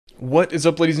What is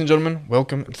up, ladies and gentlemen?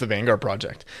 Welcome to the Vanguard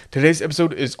Project. Today's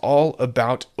episode is all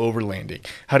about overlanding,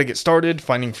 how to get started,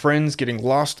 finding friends, getting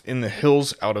lost in the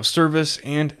hills out of service,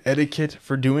 and etiquette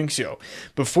for doing so.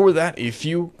 Before that, a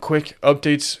few quick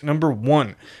updates. Number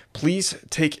one, please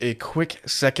take a quick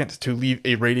second to leave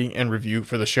a rating and review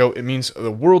for the show. It means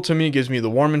the world to me, gives me the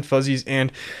warm and fuzzies,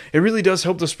 and it really does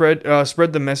help to spread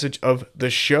the message of the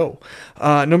show.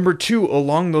 Number two,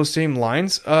 along those same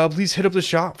lines, please hit up the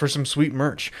shop for some sweet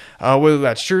merch. Whether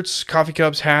that's shirts, coffee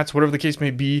cups, hats, whatever the case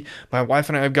may be. My wife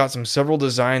and I have got several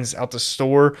designs out the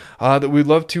store that we'd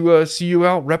love to see you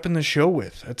out repping the show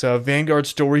with. It's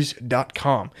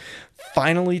vanguardstories.com.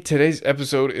 Finally, today's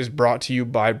episode is brought to you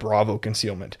by Bravo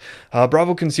Concealment.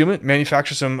 Bravo Concealment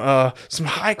manufactures some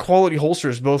high quality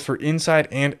holsters, both for inside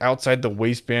and outside the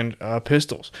waistband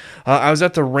pistols. I was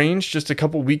at the range just a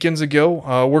couple weekends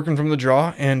ago, working from the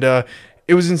draw, and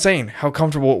it was insane how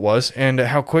comfortable it was and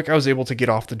how quick I was able to get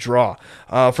off the draw.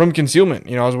 From concealment,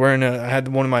 I was wearing I had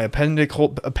one of my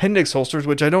appendix holsters,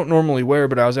 which I don't normally wear,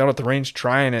 but I was out at the range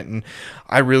trying it, and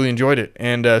I really enjoyed it.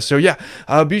 And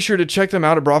be sure to check them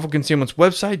out at Bravo Concealment's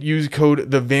website. Use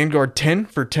code the Vanguard10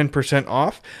 for 10%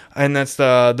 off, and that's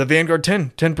the Vanguard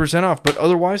 10% off. But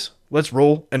otherwise, let's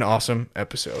roll an awesome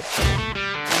episode.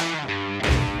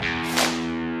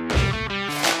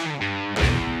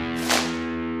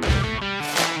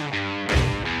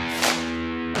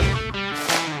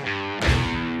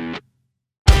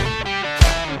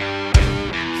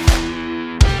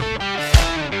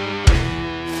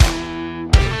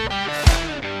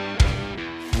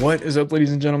 What is up,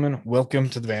 ladies and gentlemen? Welcome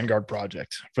to the Vanguard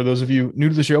Project. For those of you new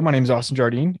to the show, my name is Austin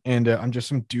Jardine, and I'm just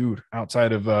some dude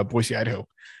outside of Boise, Idaho. I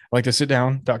like to sit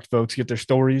down, talk to folks, get their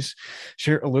stories,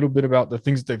 share a little bit about the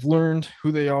things that they've learned,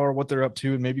 who they are, what they're up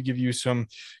to, and maybe give you some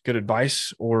good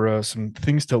advice or some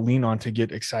things to lean on to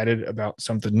get excited about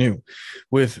something new.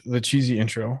 With the cheesy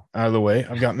intro out of the way,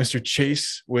 I've got Mr.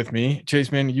 Chase with me.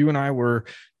 Chase, man, you and I were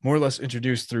more or less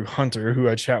introduced through Hunter, who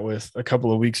I chat with a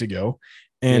couple of weeks ago.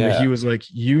 And he was like,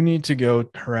 you need to go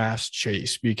harass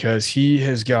Chase because he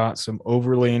has got some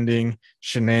overlanding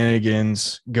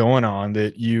shenanigans going on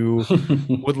that you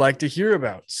would like to hear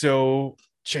about. So,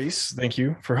 Chase, thank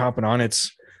you for hopping on.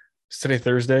 It's today,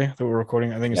 Thursday, that we're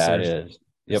recording. I think it's Thursday. It is.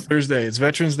 Yep. It's Thursday. It's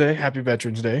Veterans Day. Happy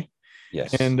Veterans Day.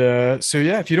 Yes. And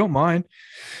if you don't mind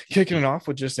kicking it off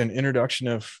with just an introduction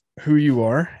of who you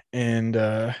are, and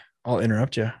I'll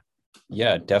interrupt you.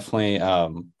 Yeah, definitely.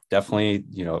 Definitely,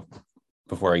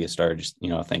 before I get started, just,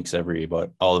 thanks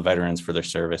all the veterans for their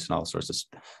service and all sorts of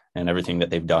and everything that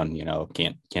they've done.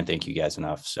 Can't thank you guys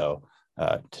enough. So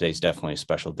today's definitely a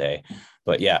special day.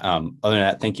 But yeah, other than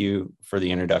that, thank you for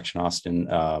the introduction, Austin.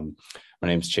 My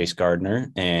name is Chase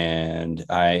Gardner, and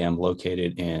I am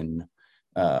located in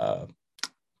kind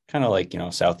of like,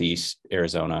 Southeast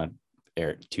Arizona,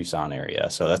 Tucson area.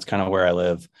 So that's kind of where I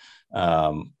live.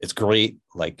 It's great,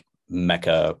 like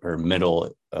Mecca or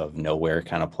middle of nowhere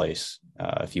kind of place.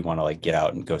 If you want to like get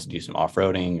out and go do some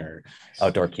off-roading or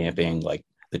outdoor camping, like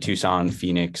the Tucson,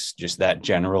 Phoenix, just that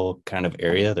general kind of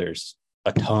area, there's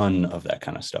a ton of that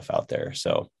kind of stuff out there.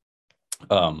 So,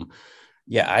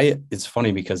 it's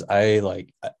funny because I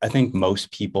think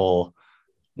most people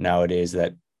nowadays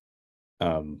that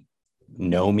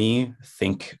know me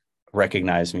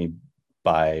recognize me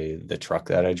by the truck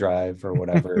that I drive or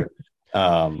whatever.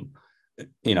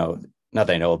 Not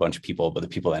that I know a bunch of people, but the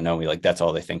people that know me, like, that's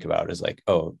all they think about is like,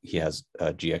 oh, he has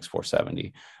a GX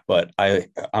 470. But I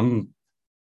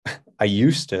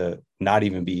used to not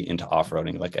even be into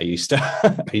off-roading. Like I used to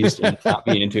not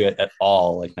be into it at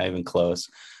all, like not even close.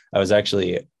 I was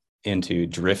actually into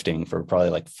drifting for probably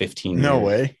like 15 years. No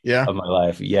way. Yeah. Of my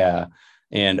life. Yeah.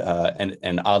 And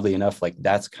oddly enough, like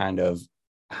that's kind of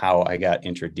how I got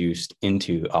introduced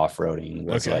into off-roading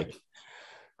was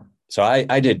So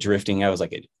I did drifting. I was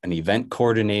like an event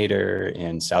coordinator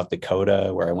in South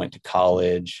Dakota where I went to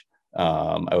college.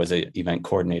 I was an event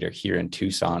coordinator here in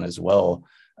Tucson as well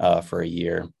for a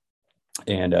year.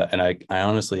 And I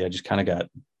honestly, I just kind of got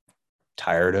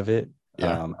tired of it.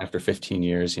 Yeah. After 15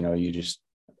 years, I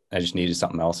just needed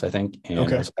something else, I think. And I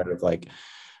was kind of like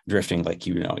drifting, like,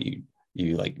 you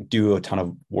like do a ton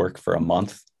of work for a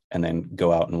month and then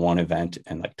go out in one event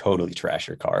and like totally trash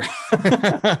your car,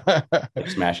 like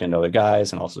smash into other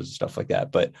guys and all sorts of stuff like that.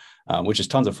 But which is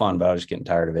tons of fun, but I was just getting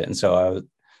tired of it. And so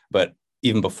but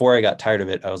even before I got tired of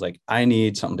it, I was like, I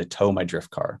need something to tow my drift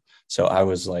car. So I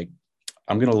was like,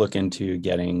 I'm going to look into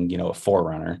getting, a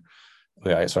 4Runner.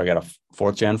 So I got a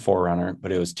 4th gen 4Runner,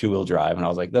 but it was 2-wheel drive. And I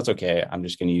was like, that's okay. I'm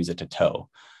just going to use it to tow.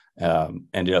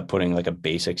 Ended up putting like a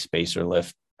basic spacer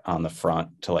lift on the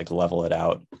front to like level it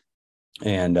out.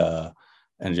 And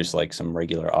and just like some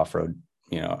regular off-road,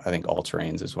 I think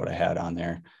all-terrains is what I had on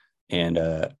there. And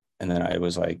then I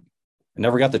was like, I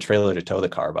never got the trailer to tow the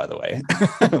car, by the way,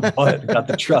 but got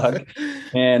the truck.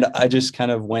 And I just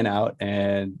kind of went out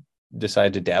and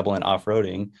decided to dabble in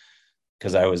off-roading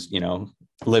because I was,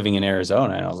 living in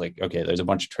Arizona, and I was like, okay, there's a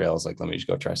bunch of trails. Like, let me just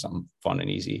go try something fun and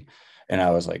easy. And I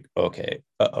was like, okay,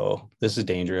 this is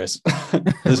dangerous.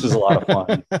 This was a lot of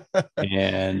fun.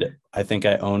 And I think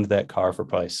I owned that car for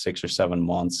probably 6 or 7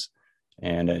 months,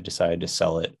 and I decided to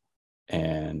sell it.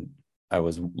 And I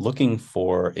was looking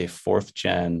for a fourth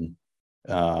gen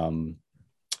 4Runner,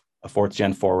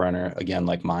 again,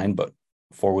 like mine, but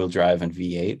 4-wheel drive and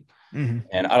V8. Mm-hmm.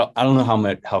 And I don't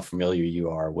know how familiar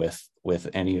you are with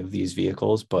any of these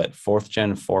vehicles, but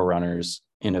 4th-gen 4Runners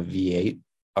in a V8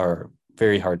 are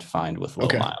very hard to find with low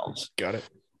miles. Got it.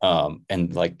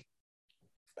 And like,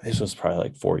 this was probably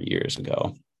like 4 years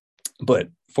ago, but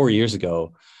 4 years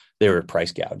ago, they were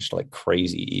price gouged like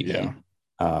crazy even.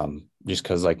 Just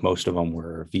because like most of them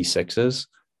were V6s,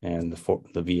 and the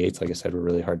V8s, like I said, were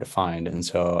really hard to find. And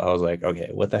so I was like, okay,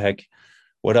 what the heck?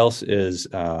 What else is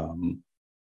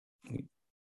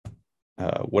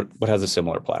what has a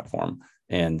similar platform?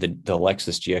 And the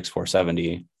Lexus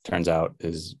GX470 turns out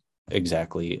is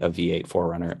exactly a V8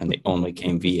 4Runner, and they only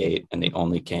came V8, and they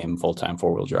only came full-time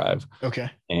 4-wheel drive.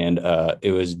 Okay. And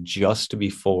it was just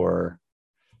before,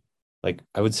 like,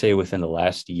 I would say within the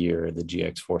last year, the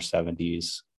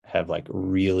GX470s have like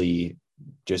really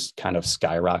just kind of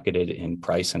skyrocketed in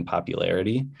price and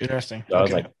popularity. Interesting. So I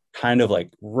was like kind of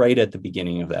like right at the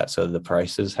beginning of that. So the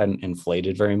prices hadn't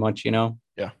inflated very much,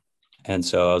 Yeah. And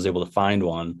so I was able to find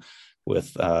one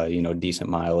with, decent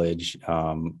mileage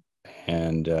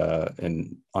and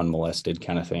unmolested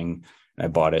kind of thing. And I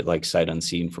bought it like sight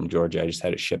unseen from Georgia. I just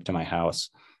had it shipped to my house.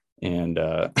 And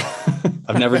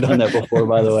I've never done that before,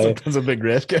 by the way. That's a big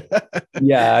risk.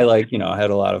 Yeah, I I had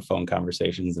a lot of phone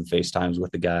conversations and FaceTimes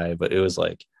with the guy, but it was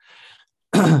like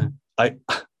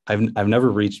I've never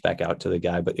reached back out to the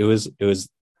guy, but it was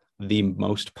the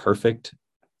most perfect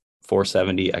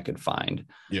 470 I could find.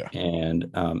 Yeah. And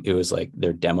it was like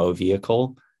their demo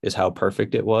vehicle is how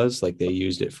perfect it was. Like they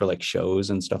used it for like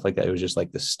shows and stuff like that. It was just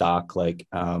like the stock, like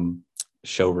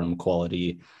showroom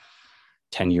quality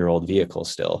 10-year-old vehicle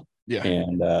still. Yeah.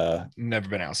 And never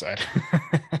been outside.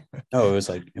 it was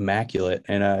like immaculate.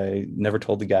 And I never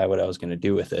told the guy what I was going to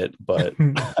do with it, but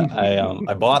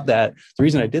I bought that. The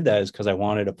reason I did that is because I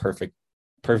wanted a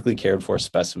perfectly cared for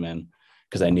specimen,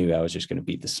 because I knew I was just going to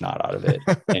beat the snot out of it,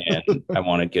 and I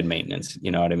wanted good maintenance.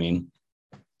 You know what I mean?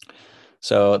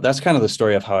 So that's kind of the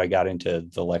story of how I got into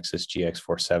the Lexus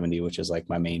GX470, which is like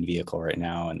my main vehicle right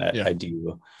now. And that I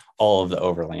do all of the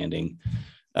overlanding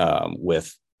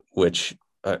with, which,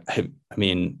 am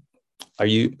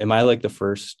I like the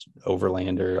first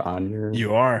overlander on your?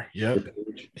 You are. Yep.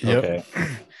 Okay.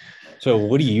 So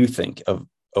what do you think of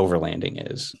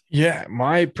overlanding is? Yeah,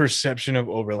 my perception of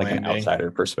overlanding, like an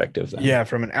outsider perspective then. Yeah,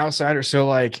 from an outsider. So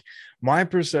like my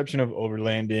perception of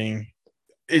overlanding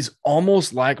is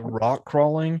almost like rock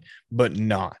crawling, but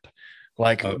not.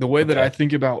 Like the way that I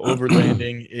think about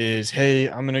overlanding is, hey,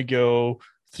 I'm going to go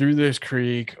through this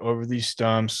creek, over these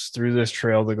stumps, through this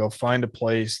trail to go find a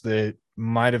place that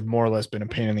might have more or less been a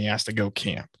pain in the ass to go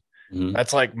camp. Mm-hmm.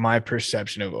 That's like my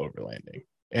perception of overlanding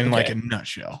in like a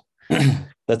nutshell.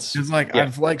 That's it's like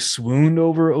I've like swooned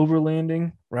over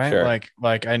overlanding, right? Sure.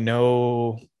 Like I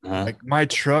know like my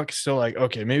truck. So like,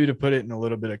 okay, maybe to put it in a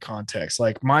little bit of context,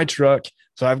 like my truck.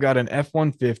 So I've got an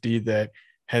F-150 that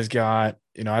has got,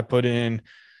 I put in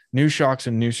new shocks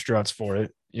and new struts for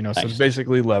it, so it's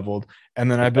basically leveled.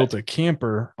 And then I built a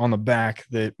camper on the back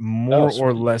that more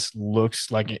or less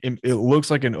looks like it looks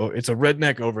like it's a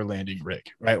redneck overlanding rig,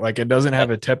 right? Like it doesn't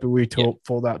have a Tepui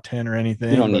fold out tent or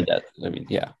anything. You don't need that. I mean,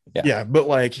 yeah. But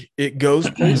like it goes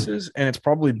places, and it's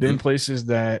probably been places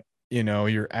that,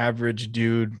 your average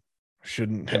dude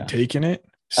shouldn't have taken it.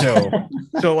 So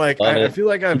like, I feel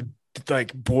like I've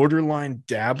like borderline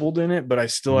dabbled in it, but I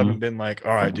still haven't been like,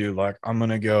 all right, dude, like I'm going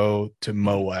to go to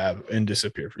Moab and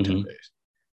disappear for 10 days.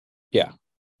 Yeah.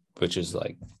 Which is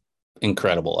like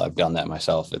incredible. I've done that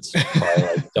myself. It's probably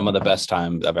like some of the best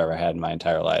times I've ever had in my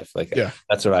entire life. Like,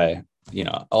 that's what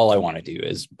all I want to do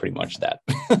is pretty much that.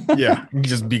 Yeah.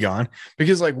 Just be gone.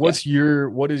 Because like, what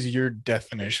is your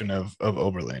definition of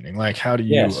overlanding? Like, how do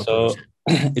you approach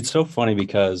it? It's so funny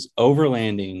because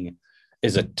overlanding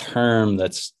is a term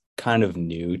that's kind of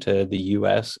new to the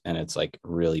US, and it's like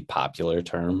really popular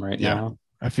term right now.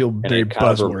 I feel very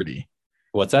buzzwordy.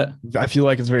 What's that? I feel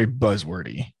like it's very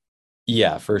buzzwordy.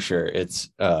 Yeah, for sure. It's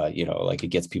like it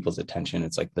gets people's attention.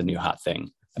 It's like the new hot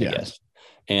thing, I guess.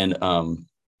 And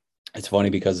It's funny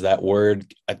because that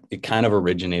word, it kind of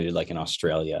originated like in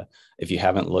Australia. If you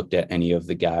haven't looked at any of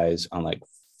the guys on like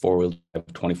four-wheel drive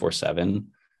 24/7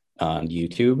 on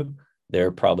YouTube,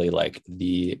 they're probably like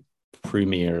the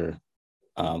premier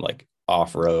like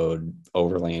off-road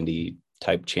overlandy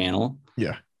type channel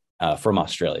Yeah. from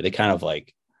Australia. They kind of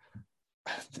like,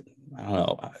 I don't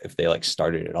know if they like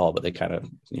started it all, but they kind of,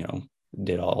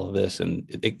 did all of this, and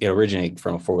it originated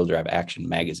from a four-wheel drive action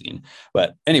magazine.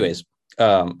 But anyways,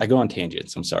 I go on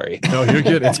tangents. I'm sorry. No, you're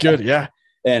good. It's good. Yeah.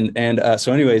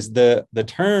 So anyways, the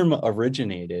term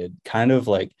originated kind of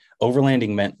like overlanding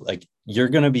meant like you're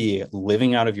going to be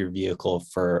living out of your vehicle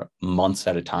for months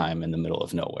at a time in the middle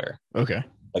of nowhere. Okay.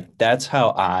 Like that's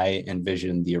how I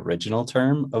envisioned the original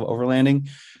term of overlanding.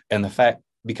 And the fact,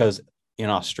 because in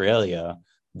Australia,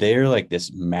 they're like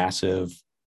this massive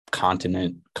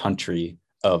continent country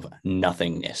of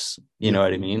nothingness. You know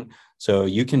what I mean? So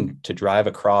to drive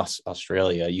across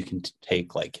Australia, you can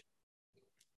take like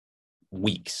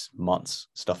weeks, months,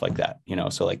 stuff like that,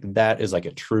 so like that is like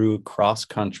a true cross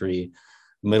country,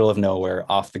 middle of nowhere,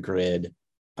 off the grid,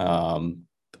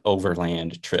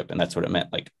 overland trip. And that's what it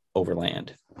meant, like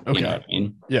overland. Okay. You know what I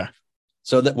mean? Yeah.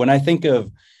 So that when I think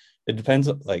of, it depends,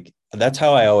 like that's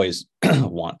how I always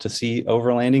want to see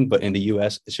overlanding. But in the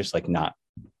US, it's just like not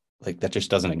like that, just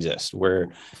doesn't exist. Where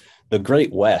the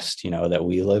Great West, that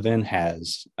we live in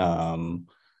has,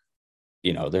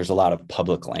 there's a lot of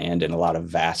public land and a lot of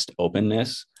vast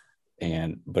openness,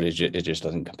 but it just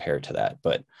doesn't compare to that.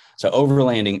 But so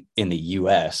overlanding in the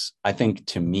US, I think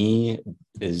to me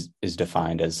is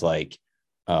defined as like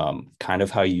kind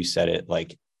of how you said it.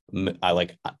 Like I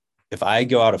like, if I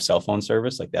go out of cell phone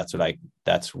service, like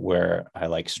that's where I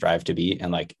like strive to be,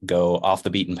 and like go off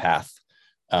the beaten path.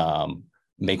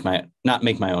 Not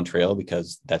make my own trail,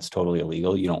 because that's totally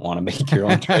illegal. You don't want to make your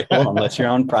own trail unless you're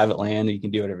on private land, and you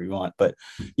can do whatever you want. But,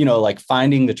 like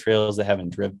finding the trails that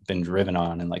haven't been driven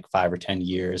on in like 5 or 10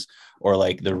 years, or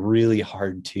like the really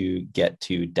hard to get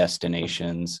to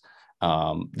destinations.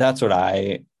 That's what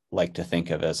I like to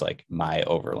think of as like my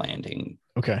overlanding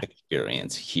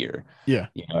experience here. Yeah.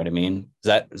 You know what I mean?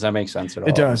 Does that make sense at all?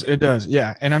 It does.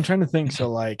 Yeah. And I'm trying to think.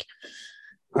 So like,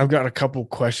 I've got a couple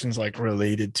questions like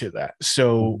related to that.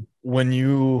 So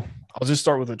I'll just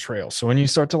start with a trail. So when you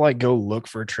start to like go look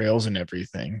for trails and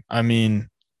everything, I mean,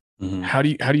 how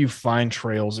do you find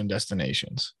trails and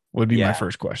destinations would be my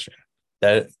first question.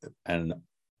 And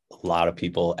a lot of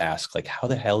people ask like, how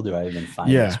the hell do I even find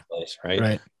this place?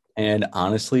 Right. And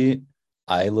honestly,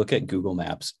 I look at Google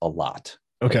Maps a lot.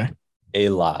 Okay. Like, a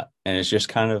lot. And it's just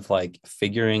kind of like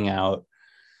figuring out,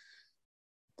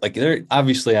 like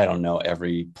obviously I don't know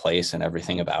every place and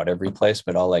everything about every place,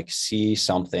 but I'll like see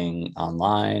something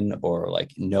online or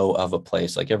like know of a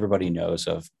place. Like everybody knows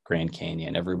of Grand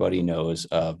Canyon, everybody knows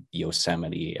of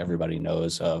Yosemite, everybody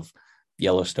knows of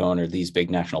Yellowstone or these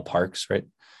big national parks, right?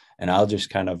 And I'll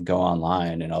just kind of go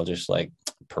online and I'll just like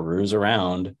peruse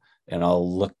around and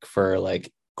I'll look for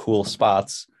like cool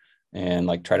spots and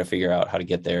like try to figure out how to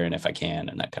get there and if I can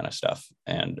and that kind of stuff.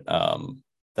 And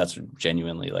that's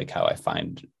genuinely like how I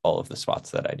find all of the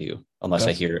spots that I do, unless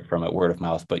I hear it from a word of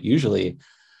mouth. But usually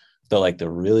the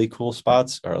really cool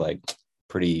spots are like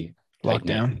pretty locked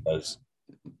down, because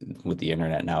with the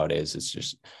internet nowadays, it's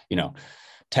just,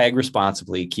 tag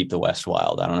responsibly, keep the West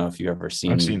wild. I don't know if you've ever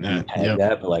seen that. Tag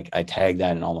that, but like I tag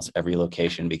that in almost every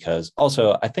location, because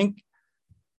also I think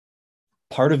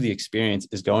part of the experience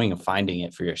is going and finding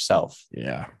it for yourself.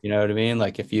 Yeah. You know what I mean?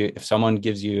 Like if someone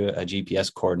gives you a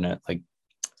GPS coordinate, like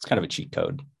it's kind of a cheat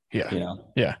code. Yeah.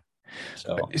 Yeah.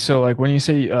 So like when you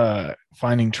say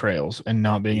finding trails and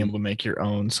not being able to make your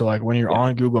own. So like when you're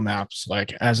on Google Maps,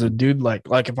 like as a dude, like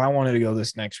if I wanted to go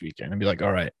this next weekend and be like,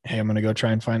 all right, hey, I'm gonna go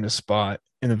try and find a spot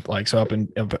up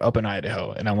in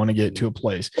Idaho and I want to get to a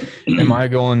place. Am I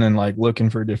going and like looking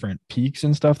for different peaks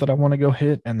and stuff that I want to go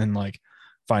hit and then like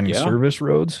finding service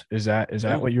roads? Is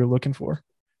that what you're looking for?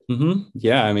 Mm-hmm.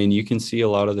 Yeah. I mean, you can see a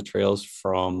lot of the trails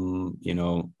from,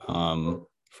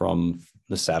 from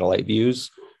the satellite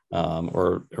views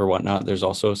or whatnot. There's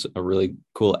also a really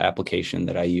cool application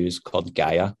that I use called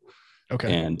Gaia.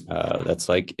 Okay. And that's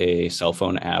like a cell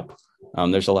phone app.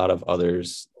 There's a lot of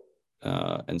others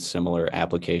and similar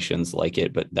applications like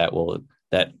it, but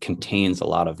that contains a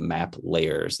lot of map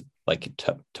layers, like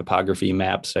topography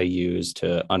maps I use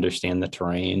to understand the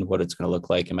terrain, what it's going to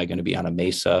look like. Am I going to be on a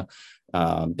mesa?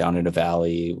 Down in a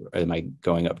valley? Am I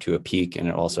going up to a peak? And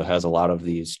it also has a lot of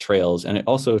these trails. And it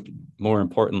also, more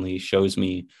importantly, shows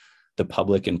me the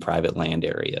public and private land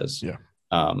areas. Yeah.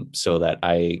 So that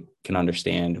I can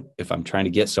understand if I'm trying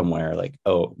to get somewhere, like,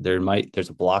 oh, there's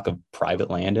a block of private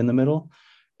land in the middle.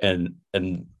 And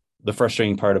the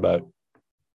frustrating part about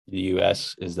the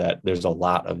US is that there's a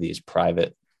lot of these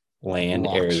private land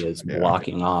Blocks. areas Yeah.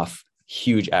 blocking off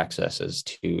huge accesses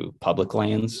to public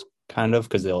lands, kind of,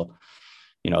 because they'll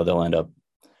end up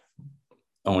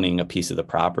owning a piece of the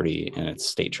property and it's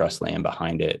state trust land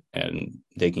behind it, and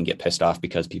they can get pissed off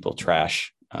because people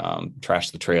trash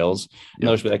the trails. And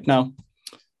they'll just be like, no,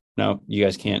 you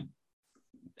guys can't,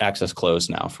 access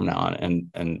closed now from now on.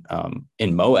 And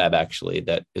in Moab, actually,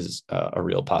 that is a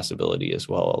real possibility as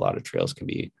well. A lot of trails can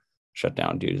be shut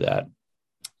down due to that.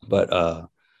 But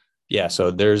yeah,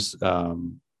 so there's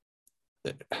I'm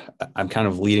kind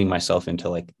of leading myself into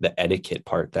like the etiquette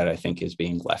part that I think is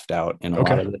being left out in a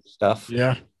lot of this stuff.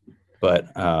 Yeah.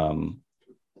 But I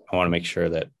want to make sure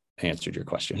that I answered your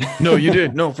question. No, you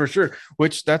did. No, for sure.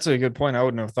 Which that's a good point. I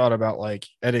wouldn't have thought about like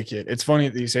etiquette. It's funny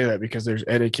that you say that because there's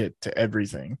etiquette to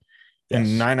everything. Yes.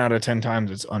 And 9 out of 10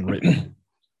 times it's unwritten.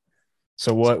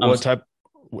 So what type?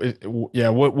 Yeah.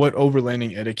 What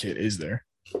overlanding etiquette is there?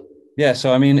 Yeah.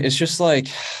 So, I mean, it's just like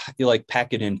you like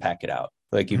pack it in, pack it out.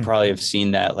 Like you probably have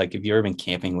seen that. Like if you've ever been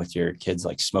camping with your kids,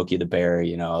 like Smokey the Bear,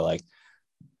 like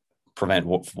prevent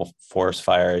forest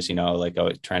fires, like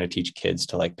trying to teach kids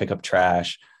to like pick up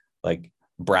trash, like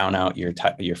brown out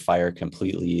your fire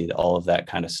completely, all of that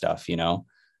kind of stuff,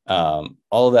 all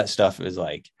of that stuff is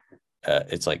like,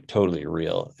 it's like totally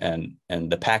real. And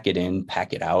the pack it in,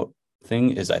 pack it out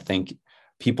thing is, I think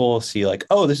people see like,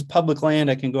 oh, this is public land.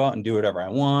 I can go out and do whatever I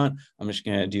want. I'm just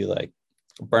going to do like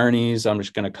Bernie's. I'm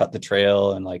just going to cut the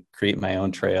trail and like create my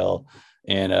own trail.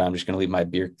 And I'm just going to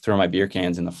leave throw my beer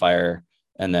cans in the fire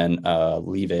and then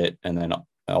leave it. And then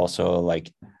also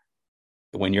like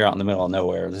when you're out in the middle of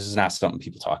nowhere, this is not something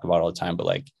people talk about all the time, but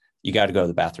like you got to go to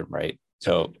the bathroom, right?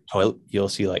 So you'll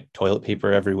see like toilet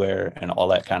paper everywhere and all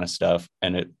that kind of stuff,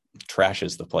 and it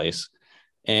trashes the place.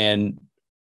 And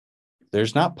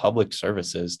there's not public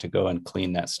services to go and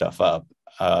clean that stuff up.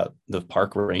 The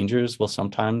park rangers will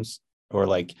sometimes, or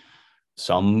like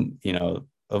some,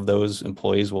 of those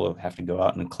employees will have to go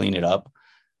out and clean it up.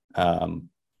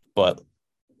 But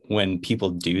when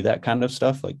people do that kind of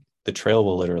stuff, like the trail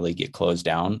will literally get closed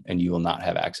down and you will not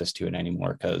have access to it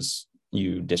anymore because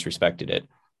you disrespected it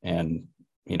and,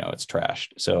 it's trashed.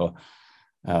 So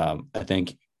I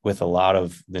think with a lot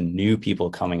of the new people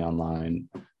coming online,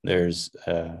 there's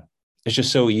it's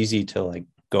just so easy to like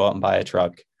go out and buy a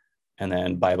truck and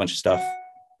then buy a bunch of stuff,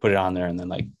 put it on there, and then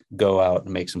like go out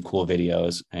and make some cool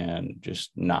videos and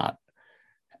just not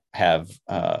have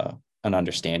an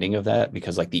understanding of that,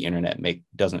 because like the internet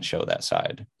doesn't show that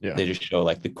side. Yeah. They just show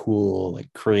like the cool, like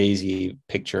crazy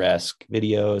picturesque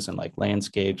videos and like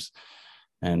landscapes.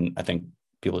 And I think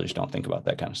people just don't think about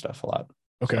that kind of stuff a lot.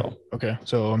 Okay.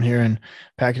 So I'm hearing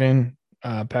pack it in,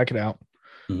 pack it out,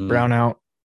 brown out,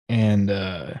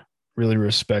 and really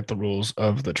respect the rules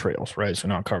of the trails, right? So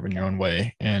not carving your own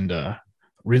way, and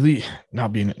really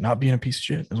not being a piece of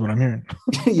shit is what I'm hearing.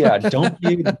 Yeah, don't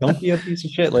be a piece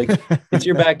of shit. Like it's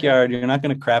your backyard. You're not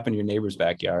going to crap in your neighbor's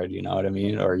backyard, you know what I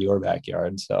mean, or your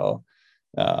backyard. So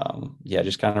yeah,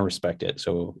 just kind of respect it.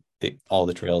 So all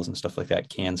the trails and stuff like that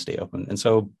can stay open, and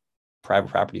so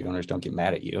private property owners don't get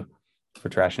mad at you for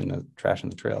trashing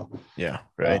the trail. Yeah,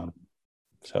 right.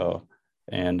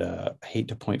 And I hate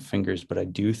to point fingers, but I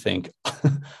do think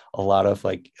a lot of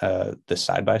like the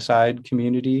side-by-side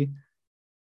community,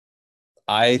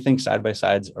 I think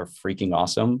side-by-sides are freaking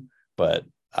awesome, but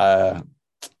I've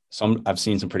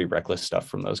seen some pretty reckless stuff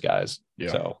from those guys.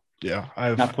 Yeah. So yeah,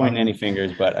 I've not pointing any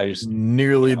fingers, but I just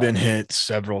nearly been hit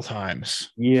several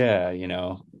times. Yeah,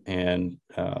 and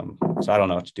so I don't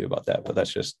know what to do about that, but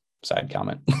that's just side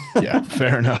comment. Yeah,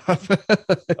 fair enough.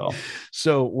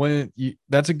 So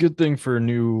that's a good thing for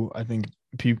new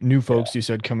folks, you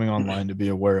said, coming online to be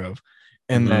aware of,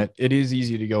 and that it is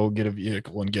easy to go get a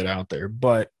vehicle and get out there.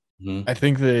 But I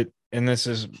think that, and this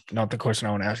is not the question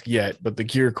I want to ask yet, but the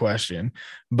gear question,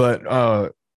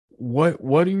 but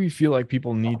what do you feel like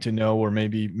people need to know, or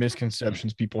maybe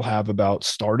misconceptions people have about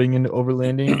starting into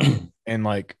overlanding and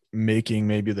like making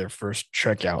maybe their first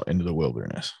trek out into the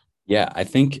wilderness? Yeah, I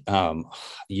think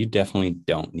you definitely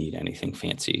don't need anything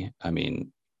fancy. I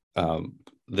mean,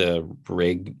 the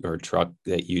rig or truck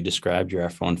that you described, your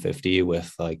F-150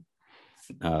 with like,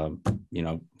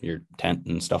 your tent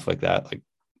and stuff like that, like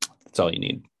that's all you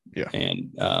need. Yeah.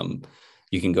 And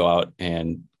you can go out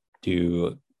and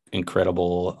do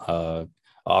incredible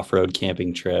off-road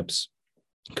camping trips,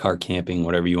 car camping,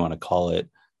 whatever you want to call it,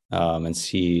 and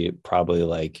see probably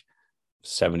like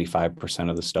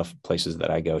 75% of the places that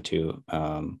I go to,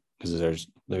 because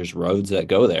there's roads that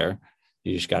go there.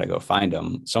 You just got to go find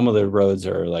them. Some of the roads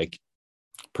are like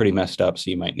pretty messed up. So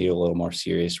you might need a little more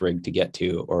serious rig to get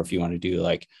to, or if you want to do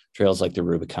like trails like the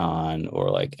Rubicon or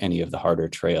like any of the harder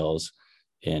trails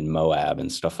in Moab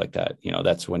and stuff like that,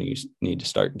 that's when you need to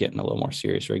start getting a little more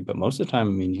serious rig. But most of the time,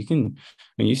 I mean,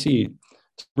 you see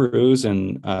Subarus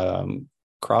and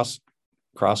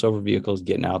crossover vehicles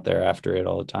getting out there after it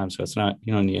all the time. So it's not,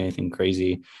 you don't need anything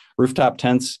crazy. Rooftop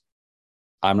tents,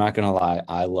 I'm not going to lie,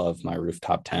 I love my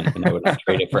rooftop tent and I would not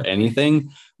trade it for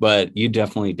anything, but you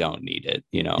definitely don't need it.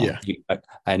 Yeah.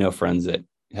 I know friends that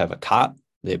have a cot,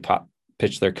 they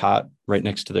pitch their cot right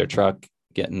next to their truck,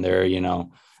 get in their,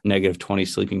 -20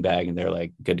 sleeping bag, and they're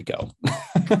like good to go.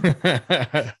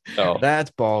 So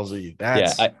That's ballsy.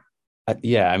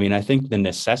 I mean, I think the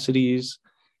necessities,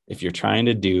 if you're trying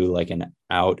to do like an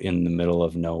out in the middle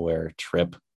of nowhere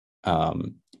trip,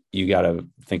 you got to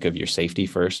think of your safety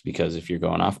first, because if you're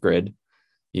going off grid,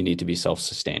 you need to be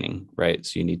self-sustaining, right?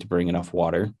 So you need to bring enough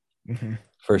water. Mm-hmm.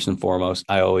 First and foremost,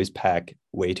 I always pack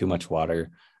way too much water,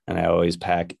 and I always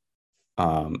pack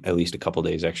at least a couple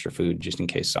days extra food just in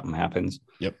case something happens.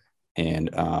 Yep. And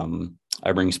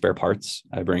I bring spare parts.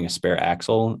 I bring a spare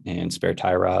axle and spare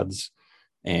tie rods,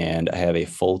 and I have a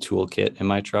full toolkit in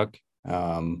my truck.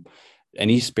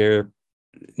 Any spare,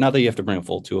 not that you have to bring a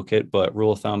full toolkit, but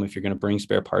rule of thumb, if you're going to bring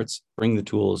spare parts, bring the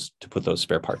tools to put those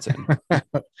spare parts in.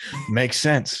 Makes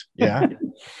sense. Yeah.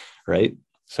 Right.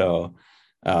 So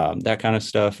that kind of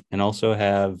stuff. And also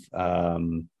have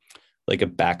like a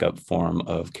backup form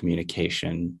of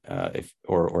communication,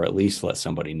 or at least let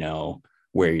somebody know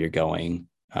where you're going,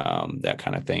 that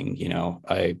kind of thing.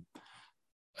 I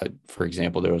for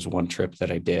example, there was one trip that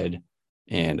I did,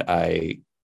 and I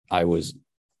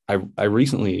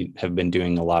recently have been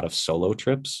doing a lot of solo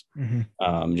trips,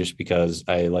 just because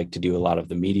I like to do a lot of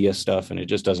the media stuff, and it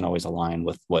just doesn't always align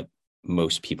with what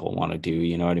most people want to do.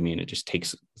 You know what I mean? It's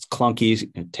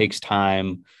clunky, it takes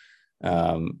time.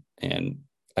 And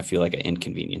I feel like I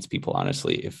inconvenience people,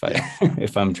 honestly,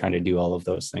 if I'm trying to do all of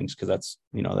those things, because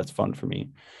that's fun for me.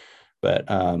 But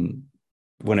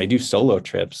when I do solo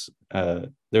trips,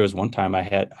 there was one time I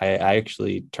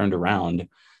actually turned around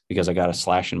because I got a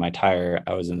slash in my tire.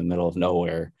 I was in the middle of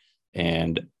nowhere,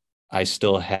 and I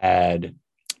still had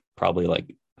probably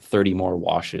like 30 more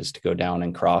washes to go down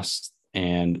and cross.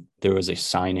 And there was a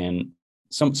sign in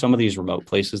some of these remote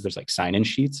places. There's like sign in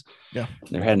sheets. Yeah.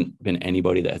 There hadn't been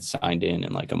anybody that had signed in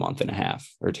like a month and a half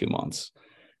or 2 months.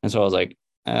 And so I was like,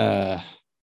 I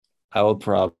will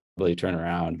probably turn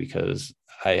around, because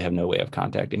I have no way of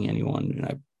contacting anyone, and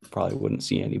I probably wouldn't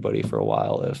see anybody for a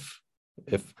while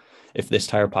if this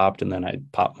tire popped and then I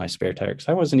popped my spare tire, because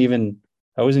I wasn't even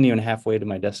halfway to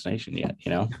my destination yet,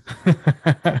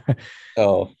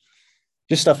 So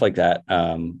just stuff like that.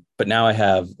 But now I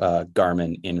have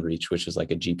Garmin InReach, which is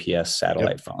like a GPS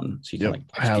satellite phone. So you can like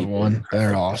I have one.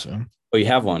 They're awesome. Oh, you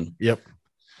have one? Yep.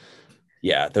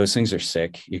 Yeah, those things are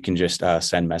sick. You can just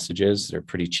send messages. They're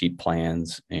pretty cheap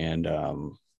plans, and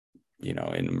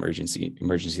in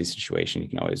emergency situation, you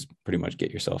can always pretty much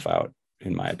get yourself out,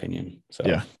 in my opinion.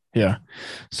 So yeah.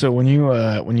 So when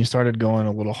you started going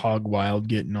a little hog wild,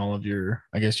 getting all of your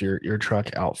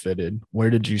truck outfitted, where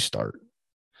did you start?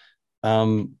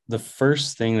 The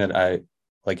first thing that I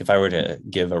like, if I were to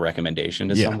give a recommendation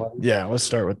to somebody, let's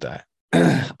start with that.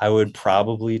 I would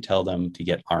probably tell them to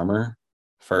get armor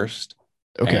first,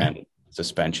 and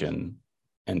suspension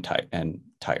and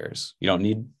tires. You don't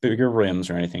need bigger rims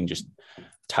or anything, just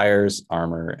tires,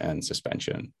 armor, and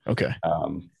suspension. Okay.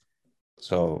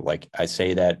 So like I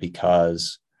say that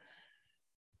because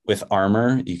with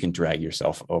armor, you can drag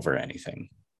yourself over anything.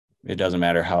 It doesn't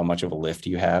matter how much of a lift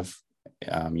you have.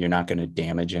 You're not going to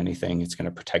damage anything. It's going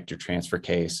to protect your transfer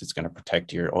case. It's going to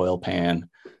protect your oil pan.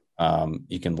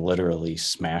 You can literally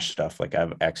smash stuff. Like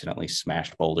I've accidentally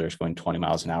smashed boulders going 20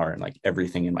 miles an hour, and like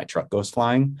everything in my truck goes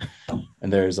flying.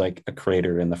 And there's like a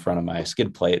crater in the front of my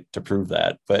skid plate to prove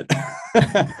that. But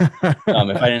if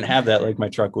I didn't have that, like my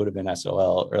truck would have been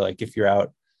SOL. Or like if you're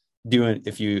out doing,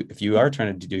 if you are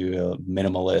trying to do a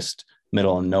minimalist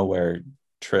middle of nowhere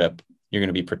trip, you're going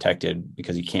to be protected,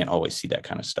 because you can't always see that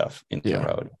kind of stuff in the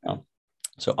road.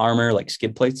 So armor, like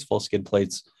skid plates, full skid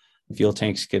plates, fuel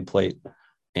tank skid plate,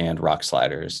 and rock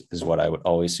sliders is what I would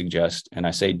always suggest. And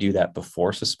I say do that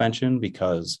before suspension,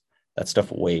 because that stuff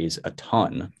weighs a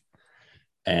ton.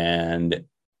 And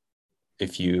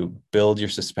if you build your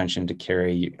suspension to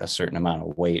carry a certain amount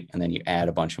of weight, and then you add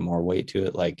a bunch of more weight to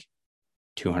it, like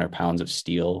 200 pounds of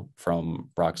steel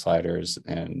from rock sliders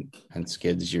and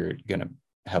skids, you're going to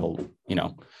have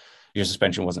your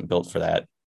suspension wasn't built for that,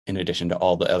 in addition to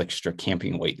all the extra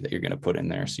camping weight that you're going to put in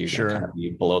there. So you're going to kind of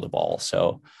be below the ball.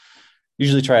 So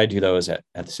usually try to do those at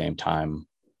the same time.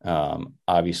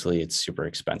 Obviously it's super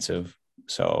expensive.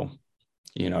 So,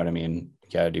 you know what I mean? You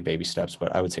got to do baby steps,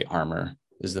 but I would say armor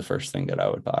is the first thing that I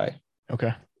would buy.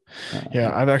 Okay.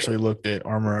 Yeah, I've actually looked at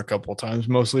armor a couple of times,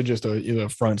 mostly just either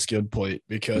front skid plate,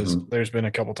 because Mhm. there's been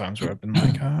a couple of times where I've been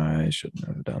like, I shouldn't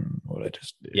have done what I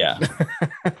just did. Yeah.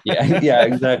 Yeah,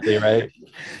 exactly. Right.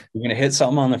 You're gonna hit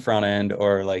something on the front end,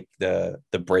 or like the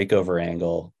breakover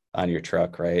angle on your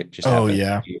truck, right? Just Oh happens to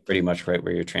yeah. be pretty much right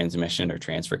where your transmission or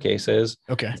transfer case is.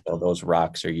 Okay. So those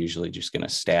rocks are usually just gonna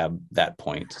stab that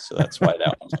point. So that's why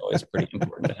that one's always pretty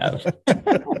important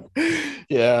to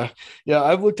Yeah. Yeah.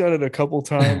 I've looked at it a couple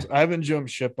times. I haven't jumped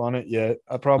ship on it yet.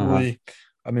 have.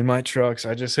 I mean, my trucks,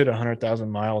 I just hit 100,000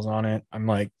 miles on it. I'm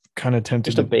like kind of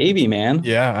tempted Just a to, baby, man.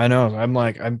 yeah, I know. I'm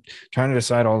trying to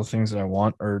decide all the things that I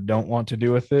want or don't want to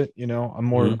do with it.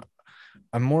 Mhm.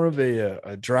 I'm more of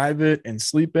a drive it and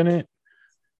sleep in it.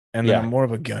 And then I'm Yeah. more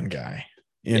of a gun guy,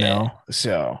 Yeah.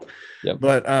 So, Yep.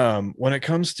 but when it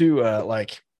comes to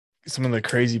like some of the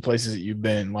crazy places that you've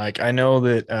been, like I know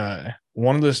that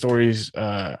one of the stories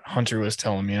Hunter was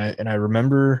telling me, and I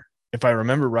remember, if I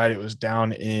remember right, it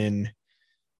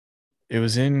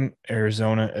was in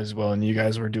Arizona as well, and you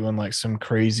guys were doing like some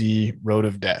crazy road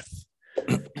of death.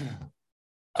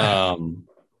 Um,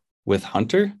 with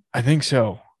Hunter. I think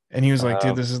so. And he was like,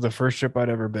 dude, Um, this is the first trip I'd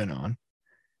ever been on.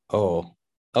 oh,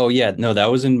 oh yeah. No, that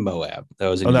was in Moab. That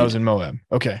was in Oh, that was Utah. in Moab.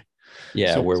 Okay.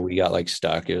 Yeah, So where we got like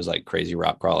stuck. It was like crazy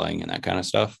rock crawling and that kind of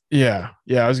stuff. yeah.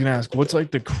 Yeah. I was gonna ask, what's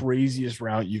like the craziest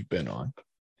route you've been on?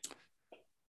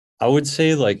 I would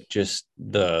say like just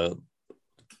the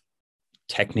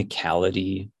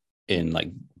technicality in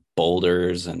like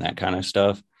boulders and that kind of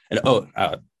stuff. And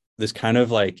this kind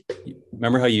of like,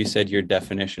 remember how you said your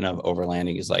definition of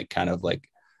overlanding is like kind of like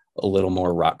a little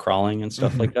more rock crawling and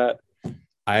stuff like Mhm. that?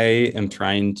 I am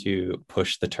trying to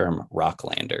push the term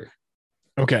rocklander,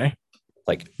 Okay.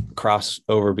 like cross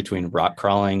over between rock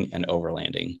crawling and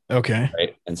overlanding. Okay.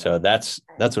 Right. And so that's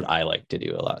what I like to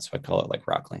do a lot. So I call it like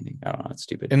rock landing. I don't know, it's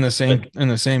stupid. But In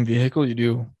the same vehicle you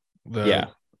do the yeah.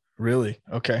 really?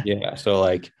 Okay. Yeah. So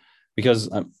like because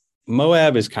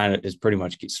Moab is pretty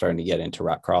much starting to get into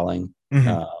rock crawling. Mhm.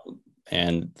 Um,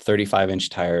 and 35-inch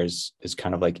tires is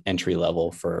kind of like entry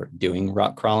level for doing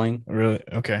rock crawling. Really?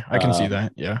 Okay. I can see Um,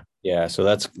 that. Yeah. yeah, so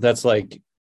that's like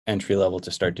entry level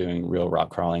to start doing real rock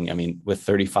crawling. I mean, with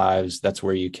 35s, that's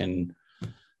where you can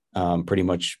pretty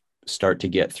much start to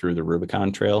get through the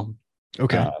Rubicon Trail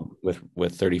Okay.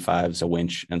 with 35s, a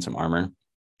winch, and some armor.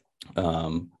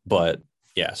 But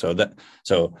yeah, so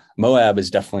Moab is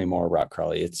definitely more rock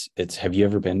crawly. It's have you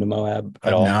ever been to Moab at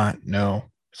I've all? not. No.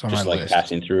 It's on my Just like list.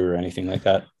 passing through or anything like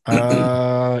that?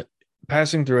 Uh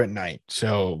Passing through at night.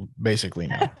 So basically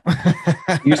no.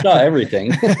 You saw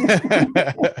everything.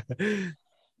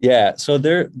 Yeah, so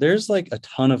there's like a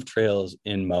ton of trails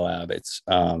in Moab. It's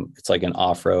like an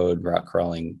off-road rock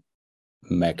crawling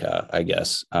mecca, I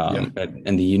guess. Yeah.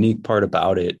 And the unique part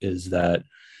about it is that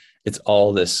it's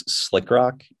all this slick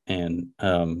rock, and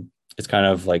it's kind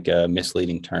of like a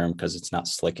misleading term because it's not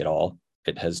slick at all.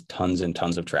 It has tons and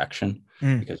tons of traction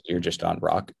Mm. because you're just on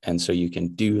rock, and so you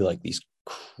can do like these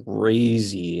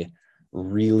crazy,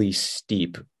 really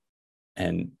steep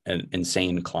and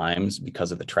insane climbs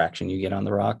because of the traction you get on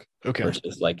the rock Okay.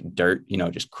 versus like dirt,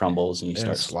 just crumbles and you And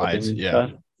it start slipping slides. and Yeah.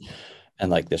 stuff.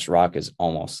 And like this rock is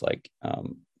almost like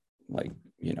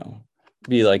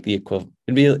be like the equivalent.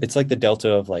 It's like the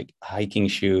delta of like a hiking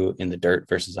shoe in the dirt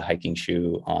versus a hiking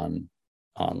shoe on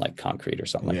like concrete or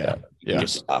something like Yeah. that. You can Yeah.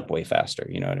 just stop way faster.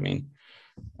 You know what I mean?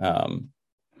 Um,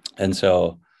 and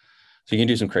so you can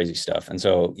do some crazy stuff. And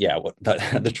so yeah, what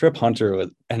the trip Hunter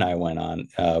and I went on,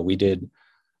 I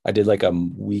did like a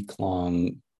week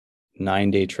long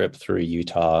 9-day trip through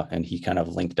Utah, and he kind of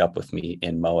linked up with me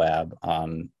in Moab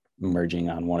on merging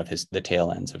on one of the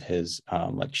tail ends of his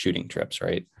like shooting trips,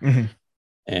 right? Mhm.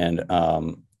 And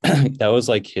that was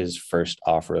like his first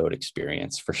off-road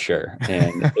experience for sure.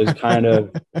 And it kind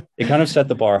of set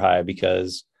the bar high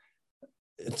because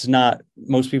it's not,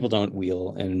 most people don't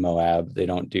wheel in Moab. They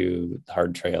don't do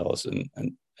hard trails, and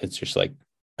it's just like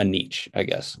a niche, I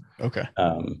guess. Okay.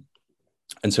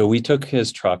 And so we took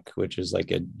his truck, which is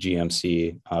like a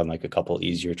GMC, on like a couple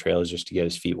easier trails just to get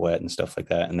his feet wet and stuff like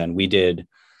that. And then we did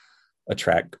a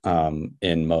track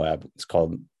in Moab. It's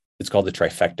called the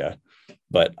Trifecta,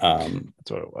 but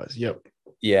That's what it was. Yep.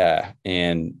 yeah,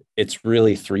 and it's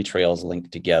really three trails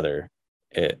linked together,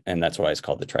 and that's why it's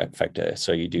called the Trifecta.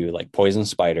 So you do like Poison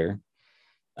Spider,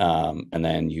 and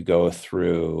then you go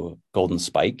through Golden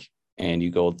Spike, and you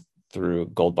go through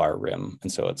Gold Bar Rim,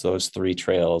 and so it's those three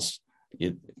trails.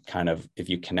 You kind of, if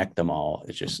you connect them all,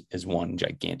 it just is one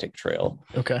gigantic trail.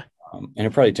 Okay. And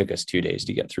it probably took us 2 days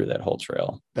to get through that whole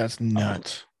trail. That's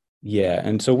nuts. Yeah.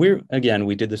 And so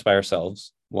we did this by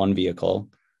ourselves, one vehicle,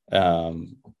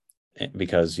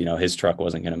 because, his truck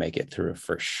wasn't going to make it through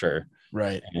for sure.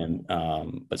 Right. And,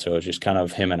 but so it was just kind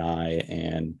of him and I,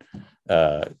 and,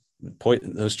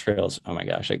 those trails, oh my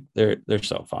gosh, like they're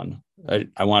so fun.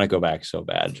 I want to go back so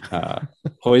bad.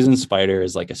 Poison Spider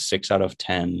is like a 6 out of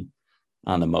 10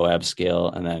 on the Moab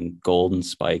scale, and then Golden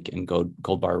Spike and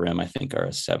Gold Bar Rim, I think, are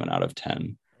a 7 out of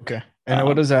 10. Okay. And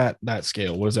what is that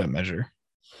scale? What does that measure?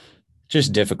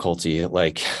 Just difficulty,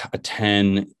 like a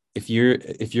 10. If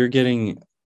you're getting,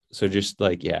 so just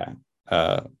like, a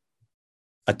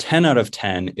 10 out of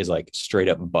 10 is like straight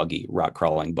up buggy, rock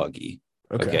crawling buggy.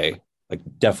 Okay. Like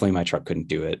definitely my truck couldn't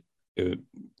do it,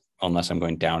 unless I'm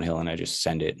going downhill and I just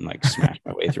send it and like smash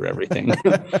my way through everything.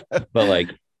 But like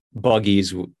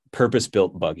buggies, purpose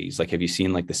built buggies, like have you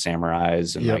seen like the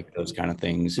Samurais and like those kind of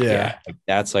things? Yeah. Like,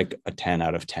 that's like a 10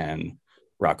 out of 10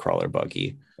 rock crawler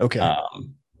buggy. Okay.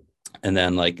 And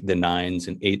then like the 9s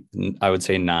and 8, I would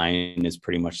say 9 is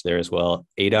pretty much there as well.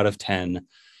 8 out of 10,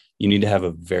 you need to have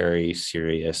a very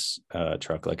serious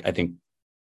truck. Like I think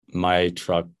my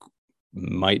truck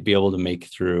might be able to make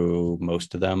through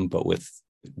most of them, but with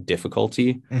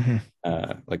difficulty,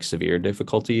 like severe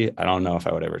difficulty, I don't know if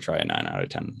I would ever try a 9 out of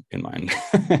 10 in mine.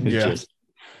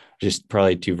 Just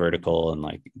probably too vertical and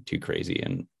like too crazy.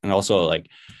 And also like,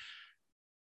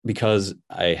 because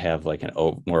I have like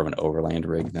more of an overland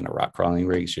rig than a rock crawling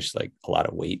rig, it's just like a lot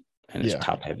of weight, and it's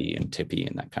top heavy and tippy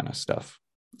and that kind of stuff.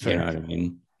 Fair. You know what I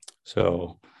mean?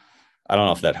 So I don't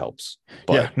know if that helps.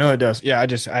 But yeah, no, it does. Yeah, I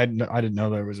didn't know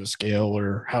there was a scale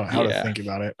or how to think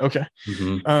about it. Okay.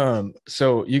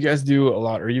 So you guys do a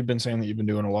lot, or you've been saying that you've been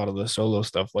doing a lot of the solo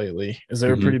stuff lately. Is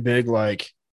there a pretty big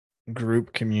like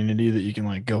group community that you can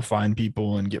like go find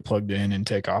people and get plugged in and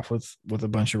take off with a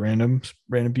bunch of random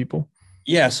people?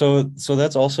 Yeah, so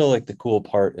that's also like the cool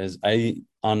part is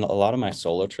on a lot of my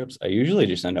solo trips, I usually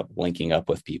just end up linking up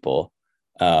with people.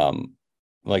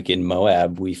 Like in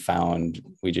Moab, we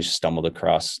just stumbled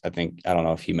across, I don't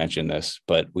know if he mentioned this,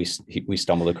 but we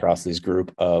stumbled across this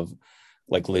group of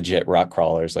like legit rock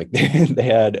crawlers. Like they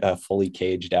had a fully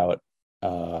caged out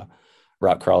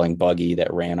rock crawling buggy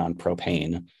that ran on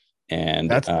propane. And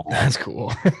that's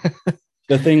cool.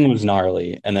 The thing was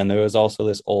gnarly. And then there was also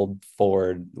this old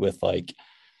Ford with like,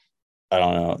 I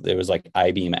don't know, there was like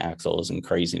I-beam axles and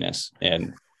craziness.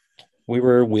 And we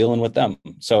were wheeling with them.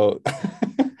 So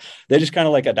they just kind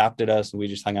of like adopted us, and we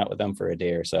just hung out with them for a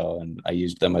day or so. And I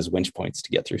used them as winch points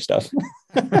to get through stuff.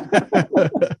 But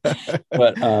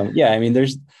I mean,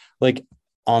 there's like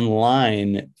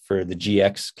online for the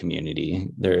GX community,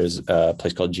 there's a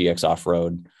place called GX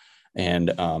Off-Road.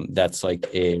 And that's like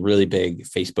a really big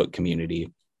Facebook community.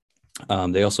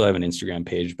 They also have an Instagram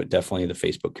page, but definitely the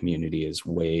Facebook community is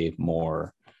way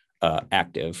more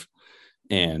active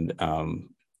and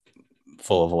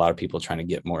full of a lot of people trying to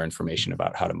get more information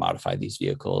about how to modify these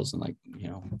vehicles and like,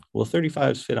 will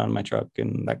 35s fit on my truck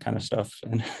and that kind of stuff,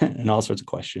 and all sorts of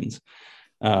questions.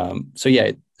 So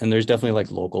yeah, and there's definitely like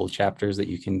local chapters that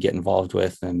you can get involved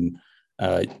with, and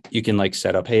you can like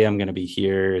set up, hey, I'm going to be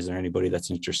here. Is there anybody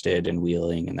that's interested in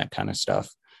wheeling and that kind of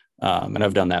stuff? And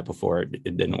I've done that before.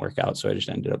 It didn't work out, so I just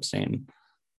ended up staying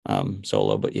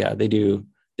solo. But yeah, they do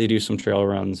some trail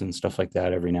runs and stuff like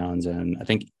that every now and then. I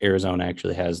think Arizona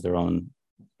actually has their own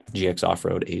GX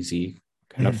Off-Road AZ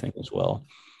kind of thing as well.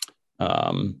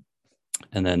 And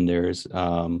then there's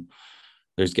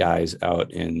guys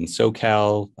out in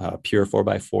SoCal. Pure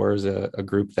 4x4 is a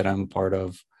group that I'm a part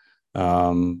of.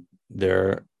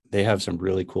 They have some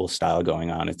really cool style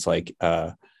going on. It's like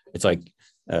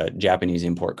Japanese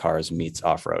import cars meets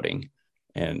off-roading,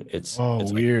 and it's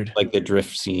weird. Like the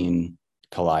drift scene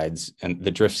collides, and the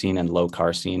drift scene and low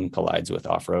car scene collides with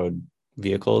off-road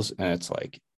vehicles, and it's I'm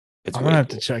gonna have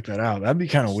to check that out. That'd be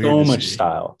kind of weird. So much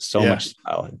style.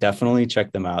 Definitely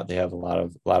check them out. They have a lot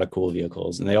of cool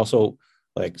vehicles, and they also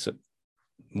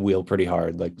wheel pretty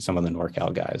hard, like some of the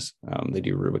NorCal guys. They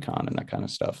do Rubicon and that kind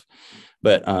of stuff.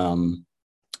 But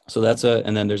so that's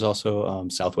and then there's also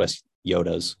Southwest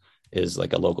Yodas is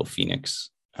like a local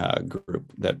Phoenix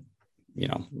group that,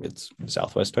 it's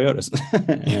Southwest Toyotas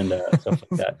and stuff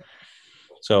like that.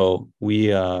 So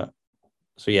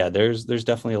there's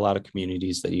definitely a lot of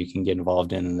communities that you can get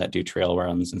involved in and that do trail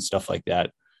runs and stuff like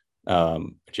that.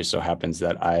 It just so happens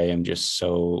that I am just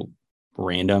so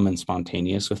random and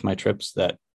spontaneous with my trips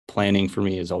that planning for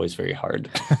me is always very hard.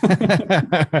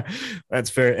 That's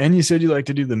fair. And you said you like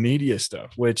to do the media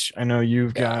stuff, which I know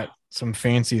you've got some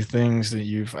fancy things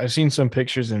that I've seen some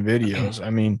pictures and videos. I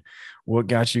mean, what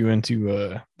got you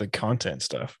into the content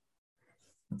stuff?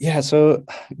 Yeah, so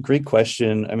great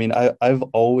question. I mean, I've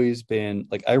always been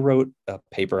like I wrote a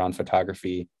paper on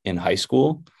photography in high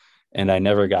school, and I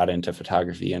never got into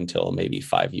photography until maybe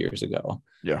 5 years ago.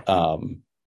 Yeah. Um,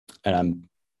 and I'm,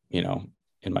 you know,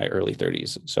 in my early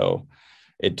 30s. So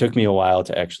it took me a while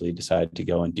to actually decide to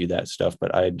go and do that stuff.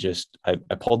 But I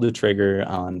pulled the trigger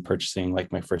on purchasing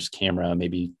like my first camera,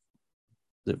 maybe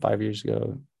was it 5 years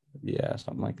ago? Yeah,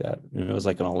 something like that. And it was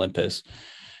like an Olympus.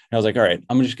 And I was like, all right,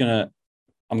 I'm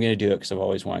gonna do it because I've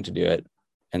always wanted to do it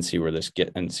and see where this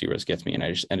gets me. And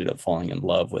I just ended up falling in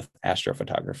love with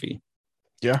astrophotography,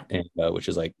 Yeah. and which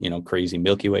is like crazy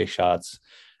Milky Way shots.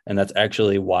 And that's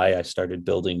actually why I started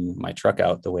building my truck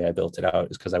out the way I built it out,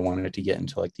 is because I wanted to get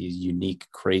into like these unique,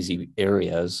 crazy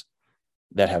areas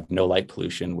that have no light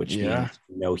pollution, which Yeah. means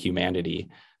no humanity,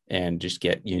 and just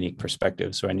get unique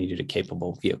perspectives. So I needed a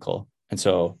capable vehicle. And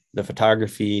so the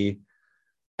photography,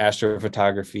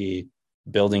 astrophotography,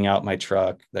 building out my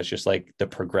truck, that's just like the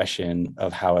progression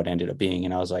of how it ended up being.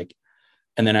 And I was like,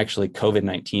 and then actually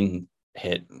COVID-19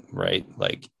 hit, right?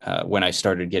 Like when I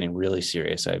started getting really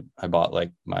serious, I bought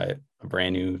like a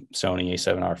brand new Sony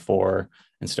A7R4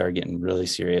 and started getting really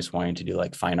serious, wanting to do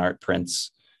like fine art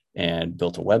prints, and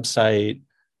built a website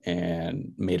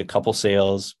and made a couple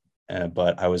sales.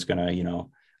 But I was gonna,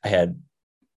 I had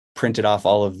printed off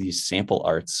all of these sample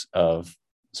arts of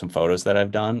some photos that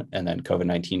I've done, and then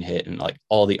COVID-19 hit, and like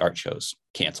all the art shows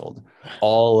canceled,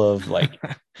 all of like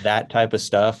that type of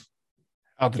stuff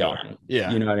Out the door. gone.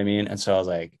 Yeah. You know what I mean? And so I was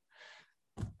like,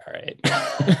 all right.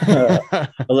 I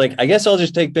was like, I guess I'll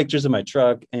just take pictures of my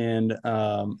truck and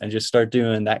just start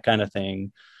doing that kind of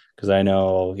thing. Cause I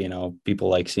know, people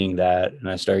like seeing that. And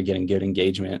I started getting good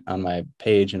engagement on my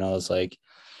page. And I was like,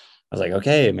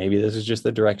 okay, maybe this is just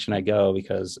the direction I go,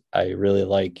 because I really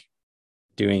like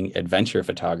doing adventure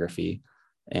photography.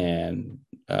 And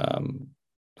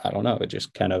I don't know, it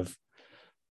just kind of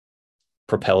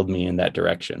propelled me in that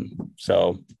direction.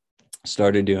 So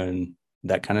started doing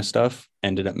that kind of stuff,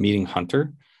 ended up meeting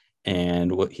Hunter.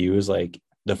 And what he was like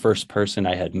the first person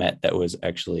I had met that was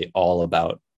actually all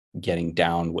about getting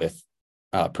down with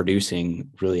producing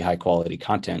really high quality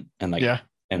content and like Yeah.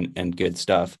 and good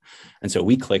stuff. And so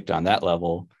we clicked on that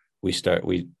level. We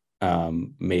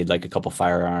made like a couple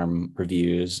firearm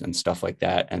reviews and stuff like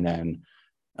that. And then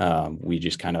we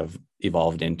just kind of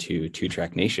evolved into Two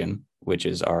Track Nation, which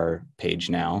is our page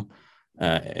now,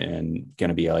 and going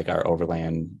to be like our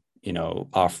overland,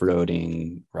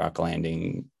 off-roading, rock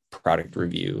landing product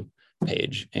review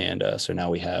page. And so now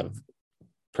we have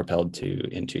propelled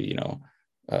into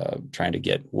trying to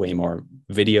get way more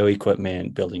video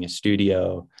equipment, building a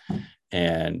studio,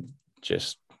 and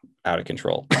just out of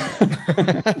control.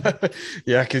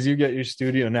 Yeah, because you get your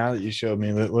studio now that you showed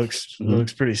me. That Mhm.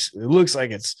 looks pretty. It looks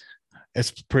like it's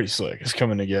pretty slick. It's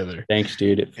coming together. Thanks,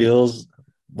 dude. It feels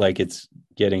like it's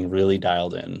getting really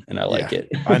dialed in, and I Yeah, like it.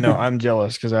 I know. I'm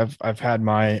jealous because I've had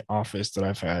my office that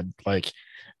I've had like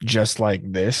just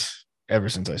like this ever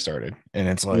since I started, and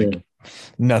it's Yeah. like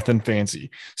nothing fancy.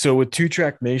 So with Two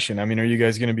Track Nation, I mean, are you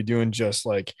guys going to be doing just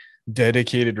like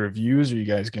dedicated reviews? Or are you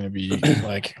guys going to be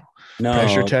like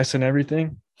pressure No, tests and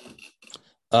everything?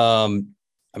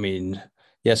 I mean,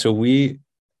 yeah, so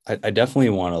I definitely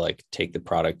want to like take the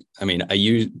product. I mean, I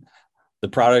use the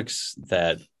products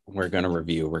that we're going to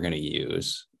review, we're going to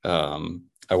use.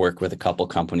 I work with a couple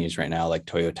companies right now, like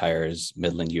Toyo Tires,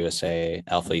 Midland USA,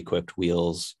 Alpha Equipped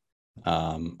Wheels,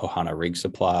 Ohana Rig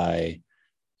Supply,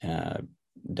 uh,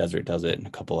 Desert Does It, and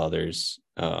a couple others.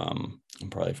 I'm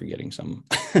probably forgetting some,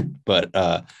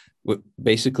 but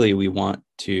basically, we want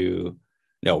to.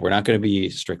 No, we're not going to be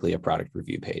strictly a product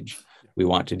review page. We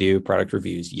want to do product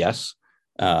reviews, yes,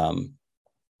 um,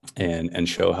 and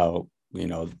show how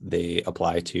they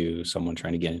apply to someone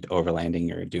trying to get into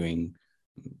overlanding or doing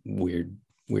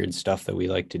weird stuff that we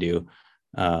like to do,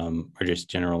 or just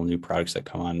general new products that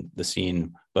come on the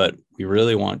scene. But we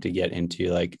really want to get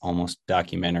into like almost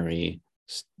documentary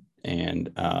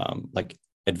and like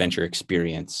adventure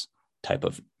experience type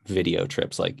of video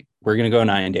trips. Like we're going to go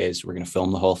 9 days, we're going to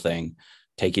film the whole thing,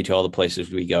 take you to all the places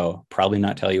we go, probably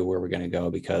not tell you where we're going to go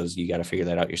because you got to figure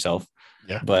that out yourself.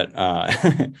 Yeah. But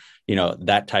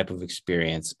that type of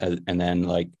experience. And then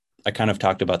like I kind of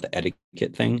talked about the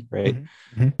etiquette thing, right?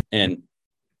 Mm-hmm. And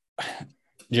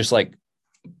just like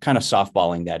kind of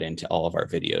softballing that into all of our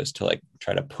videos to like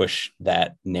try to push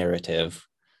that narrative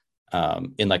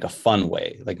in like a fun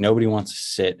way. Like nobody wants to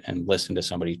sit and listen to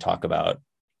somebody talk about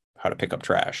how to pick up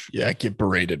trash. Yeah, get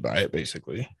berated by it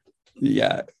basically.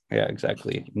 Yeah,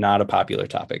 exactly. Not a popular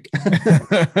topic.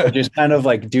 But just kind of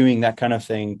like doing that kind of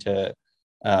thing to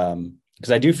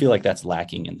because I do feel like that's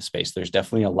lacking in the space. There's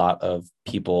definitely a lot of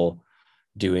people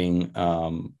doing,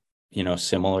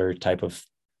 similar type of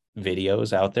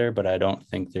videos out there, but I don't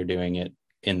think they're doing it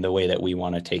in the way that we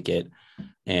want to take it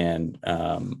and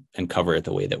cover it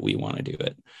the way that we want to do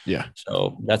it. Yeah.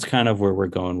 So that's kind of where we're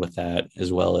going with that,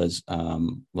 as well as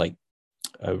like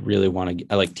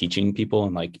I like teaching people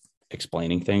and like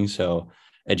explaining things. So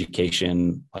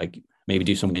education, like maybe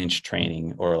do some winch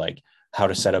training or like how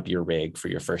to set up your rig for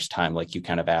your first time. Like you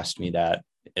kind of asked me that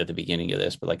at the beginning of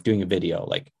this, but like doing a video,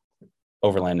 like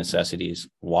overland necessities,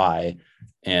 why,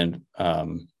 and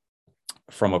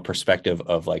from a perspective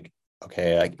of like,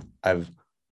 okay,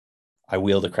 I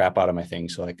wheel the crap out of my thing,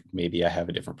 so like maybe I have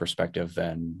a different perspective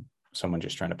than someone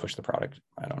just trying to push the product.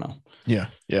 I don't know. Yeah.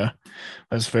 Yeah.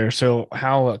 That's fair. So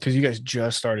how, because you guys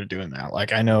just started doing that.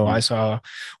 Like I know I saw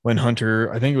when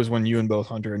Hunter, I think it was when you and both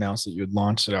Hunter announced that you had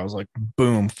launched it. I was like,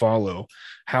 boom, follow.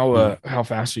 How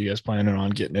fast are you guys planning on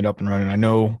getting it up and running? I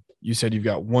know you said you've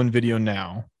got one video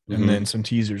now and then some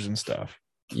teasers and stuff.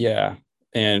 Yeah.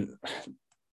 And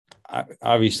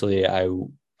obviously I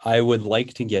would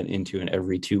like to get into an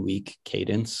every 2 week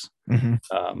cadence,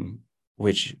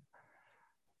 which,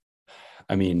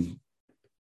 I mean,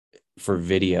 for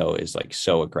video is like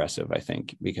so aggressive, I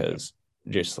think, because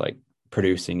just like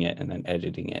producing it and then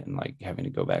editing it and like having to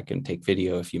go back and take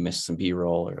video if you miss some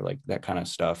B-roll or like that kind of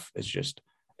stuff is just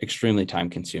extremely time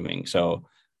consuming. So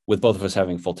with both of us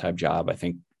having full-time job, I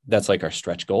think that's like our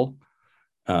stretch goal.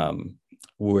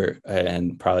 We're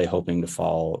probably hoping to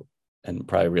fall and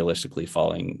probably realistically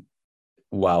falling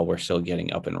while we're still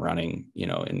getting up and running,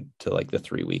 into like the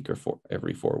 3 week or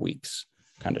every 4 weeks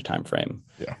kind of time frame.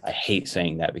 Yeah. I hate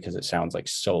saying that because it sounds like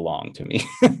so long to me.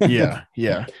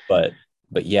 Yeah. But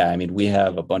yeah, I mean, we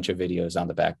have a bunch of videos on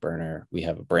the back burner. We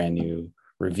have a brand new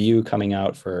review coming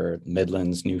out for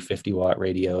Midland's new 50-watt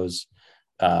radios.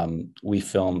 We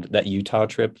filmed that Utah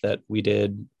trip that we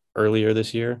did earlier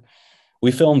this year.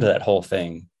 We filmed that whole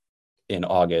thing in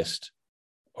August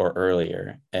or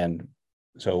earlier. And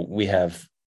so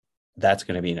that's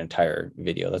going to be an entire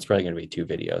video. That's probably going to be 2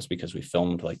 videos because we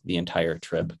filmed like the entire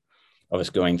trip of us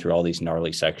going through all these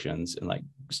gnarly sections and like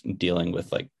dealing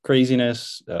with like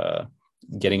craziness,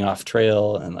 getting off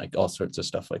trail and like all sorts of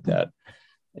stuff like that.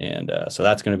 And so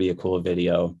that's going to be a cool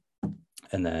video.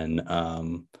 And then I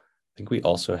think we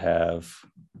also have,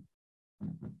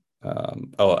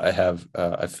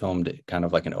 I filmed kind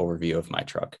of like an overview of my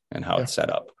truck and how it's set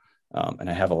up. And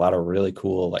I have a lot of really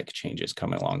cool like changes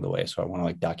coming along the way. So I want to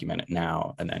like document it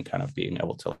now and then kind of being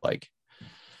able to like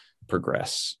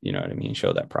progress, you know what I mean?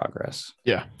 Show that progress.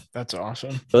 Yeah. That's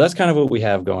awesome. So that's kind of what we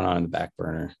have going on in the back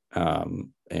burner.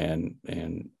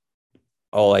 And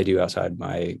all I do outside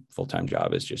my full-time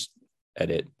job is just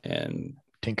edit and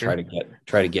tinker.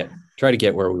 try to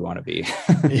get where we want to be.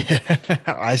 Yeah,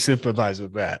 I sympathize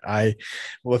with that.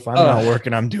 If I'm not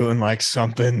working, I'm doing like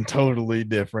something totally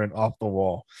different off the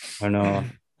wall. I know.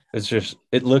 It's just,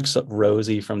 it looks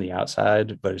rosy from the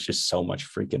outside, but it's just so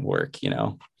much freaking work,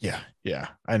 Yeah,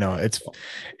 I know. It's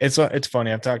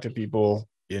funny. I've talked to people,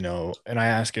 and I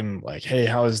ask them like, hey,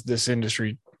 how has this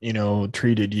industry,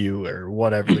 treated you or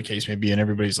whatever the case may be, and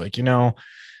everybody's like,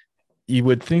 you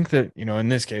would think that, in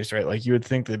this case, right, like you would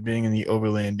think that being in the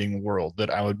overlanding world that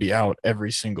I would be out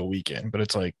every single weekend, but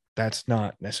it's like that's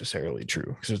not necessarily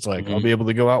true, because it's like I'll be able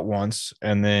to go out once,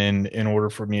 and then in order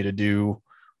for me to do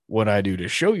what I do to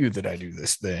show you that I do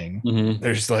this thing,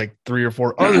 there's like 3 or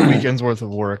 4 other weekends worth of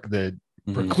work that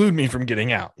preclude me from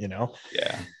getting out, Yeah,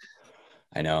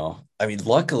 I know. I mean,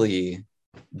 luckily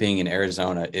being in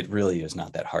Arizona, it really is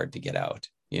not that hard to get out,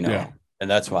 Yeah. And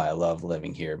that's why I love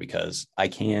living here, because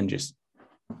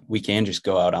we can just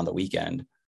go out on the weekend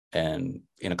and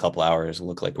in a couple hours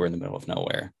look like we're in the middle of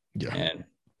nowhere. Yeah.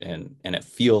 And it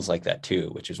feels like that too,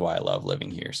 which is why I love living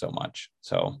here so much.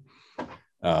 So,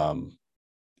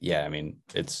 yeah, I mean,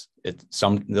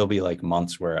 there'll be like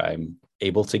months where I'm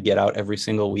able to get out every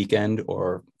single weekend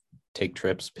or take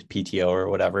trips, PTO or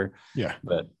whatever. Yeah.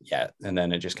 But yeah. And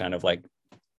then it just kind of like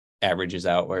averages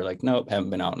out where like, nope,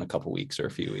 haven't been out in a couple weeks or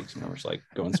a few weeks. And we're just like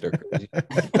going stir crazy.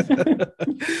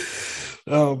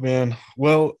 Oh man.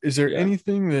 Well, is there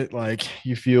anything that like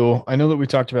you feel, I know that we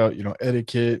talked about,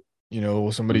 etiquette,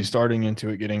 somebody starting into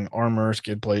it, getting armor,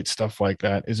 skid plates, stuff like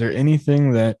that. Is there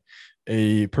anything that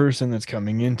a person that's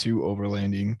coming into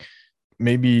overlanding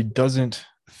maybe doesn't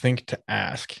think to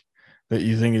ask that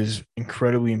you think is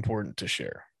incredibly important to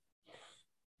share?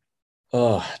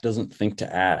 Oh, doesn't think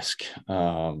to ask.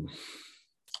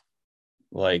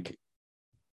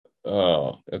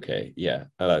 Okay. Yeah.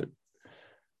 Or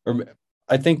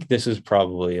I think this is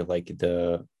probably like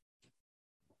the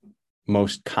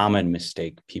most common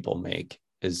mistake people make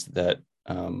is that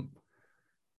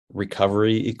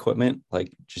recovery equipment,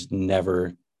 like just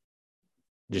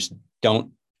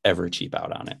don't ever cheap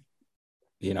out on it.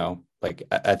 Like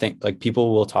I think like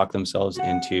people will talk themselves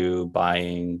into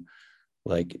buying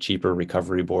like cheaper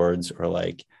recovery boards or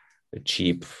like a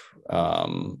cheap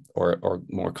or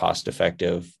more cost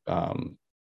effective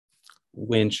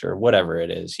winch or whatever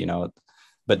it is,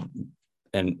 but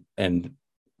and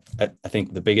I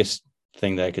think the biggest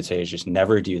thing that I could say is just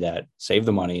never do that. Save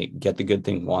the money, get the good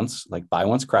thing once, like buy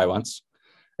once, cry once,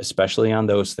 especially on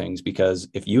those things, because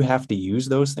if you have to use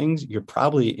those things, you're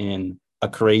probably in a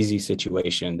crazy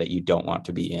situation that you don't want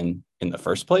to be in the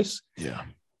first place. Yeah.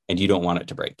 And you don't want it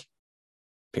to break,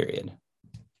 period.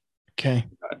 Okay.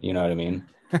 You know what I mean?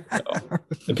 So,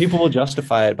 and people will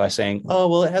justify it by saying, oh,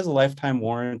 well, it has a lifetime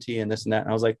warranty and this and that. And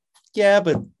I was like, yeah,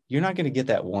 but you're not going to get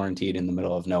that warranted in the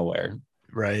middle of nowhere.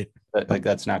 Right. Like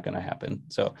that's not going to happen.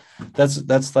 So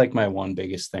that's like my one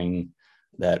biggest thing,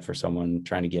 that for someone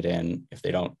trying to get in, if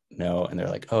they don't know and they're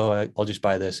like, oh, I'll just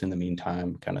buy this in the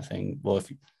meantime kind of thing. Well,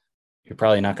 if you're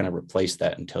probably not going to replace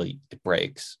that until it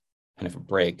breaks. And if it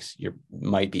breaks, you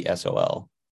might be SOL.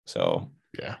 So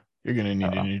yeah, you're going to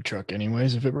need a new truck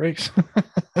anyways if it breaks.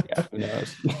 Yeah, who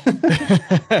knows?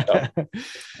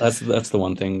 So that's the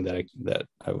one thing that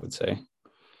I would say.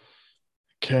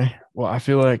 Okay. Well, I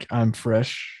feel like I'm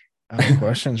fresh out of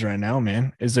questions right now,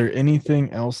 man. Is there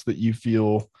anything else that you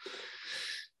feel,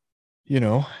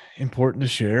 important to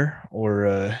share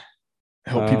or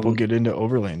help people get into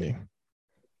overlanding?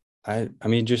 I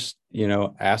mean, just,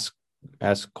 ask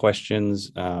questions,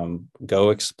 go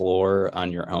explore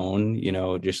on your own,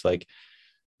 just like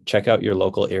check out your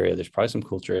local area. There's probably some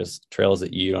cool trails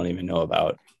that you don't even know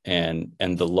about. And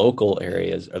the local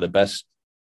areas are the best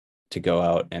to go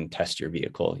out and test your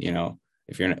vehicle.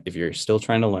 If you're still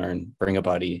trying to learn, bring a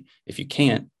buddy. If you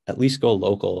can't, at least go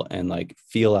local and like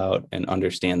feel out and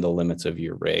understand the limits of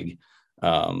your rig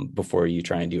before you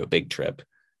try and do a big trip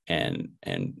and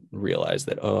realize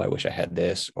that, oh, I wish I had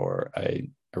this, or I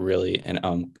really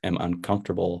am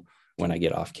uncomfortable when I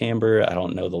get off camber. I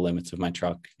don't know the limits of my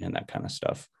truck and that kind of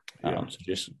stuff. Yeah. So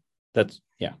just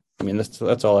I mean,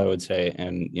 that's all I would say.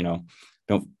 And,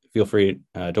 don't be afraid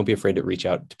to reach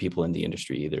out to people in the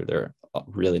industry either. They're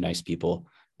really nice people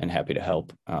and happy to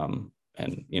help.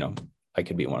 And, I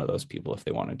could be one of those people if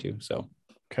they wanted to. So.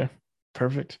 Okay,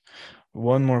 perfect.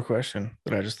 One more question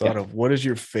that I just thought of. What is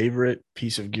your favorite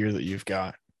piece of gear that you've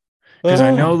got? Because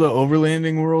I know the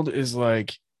overlanding world is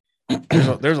like,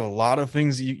 there's a lot of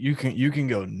things you can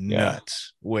go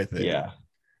nuts with it. Yeah.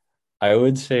 I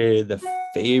would say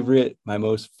my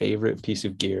most favorite piece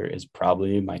of gear is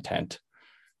probably my tent.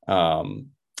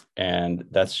 And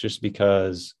that's just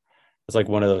because it's like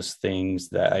one of those things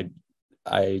that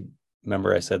I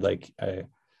remember I said, like, I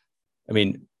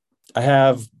mean, I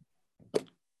have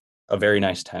a very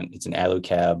nice tent. It's an alu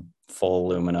cab, full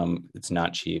aluminum. It's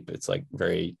not cheap. It's like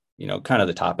very, kind of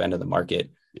the top end of the market.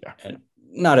 Yeah. And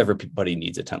not everybody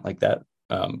needs a tent like that.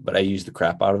 But I use the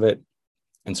crap out of it.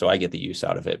 And so I get the use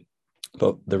out of it.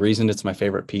 But the reason it's my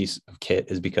favorite piece of kit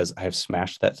is because I have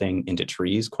smashed that thing into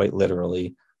trees, quite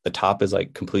literally. The top is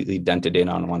like completely dented in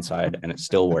on one side and it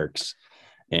still works.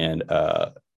 And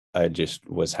I just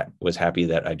was happy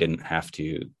that I didn't have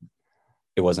to.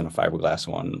 It wasn't a fiberglass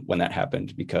one when that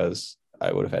happened, because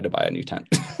I would have had to buy a new tent.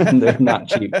 They're not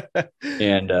cheap.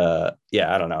 And I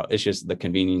don't know. It's just the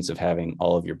convenience of having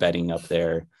all of your bedding up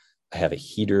there. I have a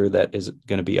heater that is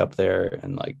going to be up there,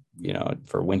 and like,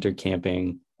 for winter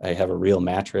camping, I have a real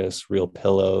mattress, real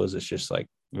pillows. It's just like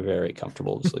very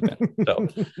comfortable to sleep in. So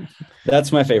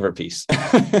that's my favorite piece.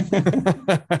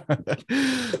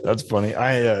 That's funny.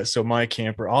 So my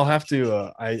camper, I'll have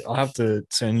to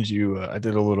send you. I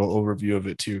did a little overview of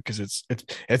it too, because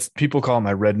it's people call it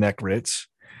my redneck Ritz,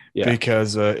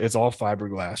 because it's all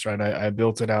fiberglass, right? I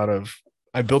built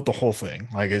the whole thing.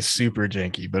 Like, it's super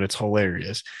janky, but it's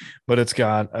hilarious. But it's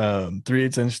got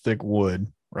 3/8 inch thick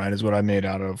wood, right? Is what I made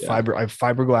out of fiber. I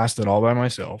fiberglassed it all by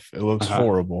myself. It looks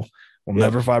horrible. Will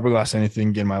never fiberglass anything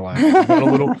again in my life. I've got a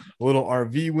little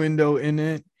RV window in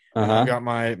it. And I've got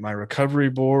my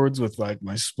recovery boards with like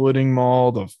my splitting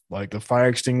maul, the fire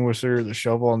extinguisher, the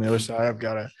shovel on the other side. I've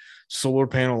got a solar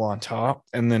panel on top,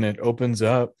 and then it opens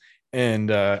up. And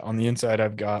on the inside,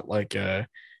 I've got like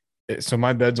so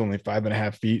my bed's only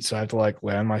 5.5 feet, so I have to like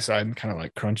lay on my side and kind of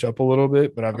like crunch up a little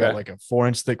bit. But I've got like a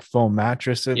 4-inch thick foam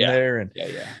mattress in there, and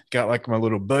got like my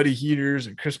little buddy heaters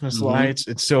and Christmas lights.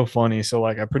 It's so funny. So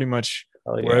like I pretty much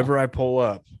wherever I pull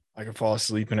up, I can fall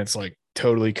asleep, and it's like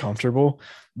totally comfortable.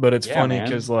 But it's Yeah, funny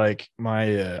because man. like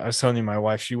I was telling you, my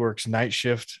wife, she works night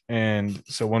shift, and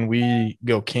so when we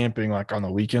go camping like on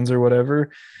the weekends or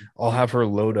whatever, I'll have her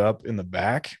load up in the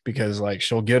back because like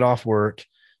she'll get off work,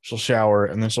 she'll shower,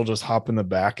 and then she'll just hop in the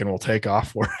back and we'll take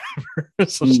off wherever.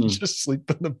 So she'll Mm. just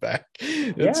sleep in the back.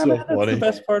 It's Yeah, so man, that's the funny.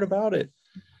 best part about it.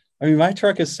 I mean, my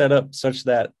truck is set up such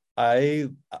that I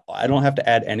don't have to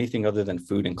add anything other than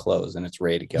food and clothes, and it's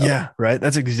ready to go. Yeah, right.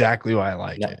 That's exactly why I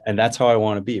like it. And that's how I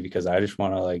want to be, because I just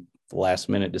want to like last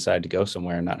minute decide to go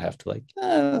somewhere and not have to like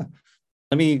let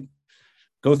me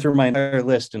go through my entire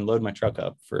list and load my truck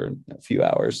up for a few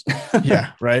hours.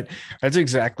 Yeah, right. That's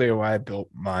exactly why I built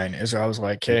mine. Is I was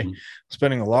like, hey, Mhm.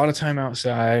 spending a lot of time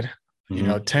outside.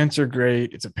 Mhm. Tents are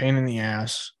great. It's a pain in the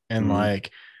ass, and Mhm.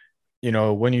 like,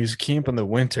 when you camp in the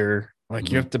winter, like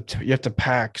Mhm. you have to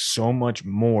pack so much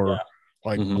more, Yeah.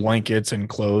 like Mhm. blankets and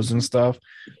clothes and stuff.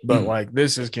 But like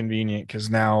this is convenient because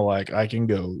now like I can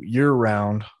go year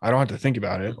round. I don't have to think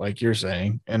about it, like you're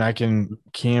saying, and I can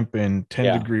camp in 10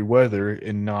 Yeah. degree weather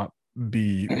and not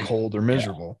be cold or Yeah.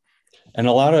 miserable. And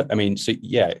a lot of, I mean, so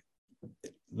yeah,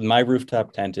 my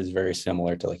rooftop tent is very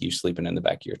similar to like you sleeping in the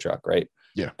back of your truck, right?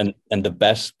 Yeah. And the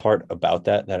best part about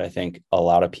that I think a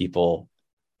lot of people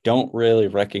don't really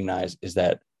recognize is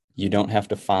that you don't have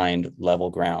to find level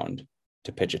ground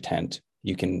to pitch a tent.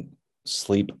 You can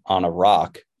sleep on a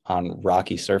rock on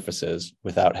rocky surfaces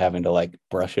without having to like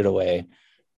brush it away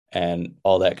and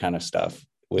all that kind of stuff, Yeah.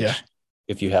 which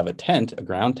if you have a tent, a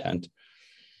ground tent,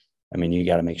 I mean, you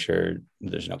got to make sure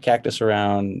there's no cactus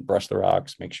around, brush the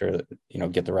rocks, make sure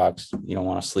that, get the rocks. You don't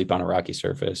want to sleep on a rocky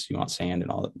surface. You want sand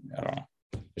and all that. I don't know.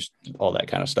 Just all that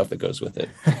kind of stuff that goes with it.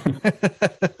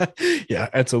 Yeah,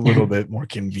 it's a little bit more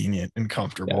convenient and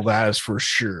comfortable. Yes, That is for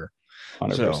sure. So,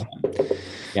 100%.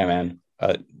 Yeah, man.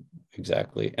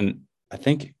 Exactly. And I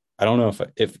think, I don't know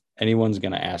if anyone's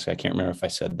going to ask, I can't remember if I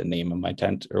said the name of my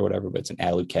tent or whatever, but it's an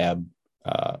Alu Cab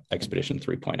Expedition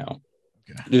 3.0. okay.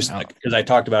 Just because I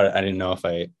talked about it, I didn't know if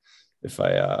I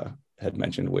had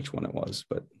mentioned which one it was,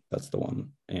 but that's the one.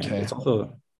 And Okay. it's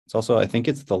also I think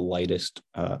it's the lightest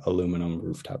aluminum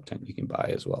rooftop tent you can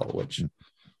buy as well, which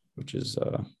is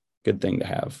a good thing to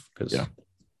have because Yeah,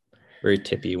 very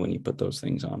tippy when you put those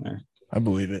things on there. I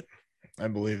believe it. I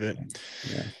believe it.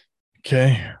 Yeah.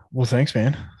 Okay. Well, thanks,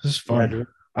 man. This is Yeah, fun. dude.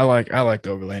 I like the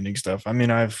overlanding stuff. I mean,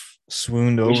 I've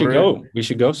swooned We should over it. go. We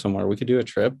should go somewhere. We could do a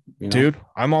trip, Dude,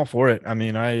 I'm all for it. I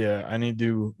mean, I need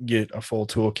to get a full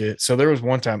toolkit. So there was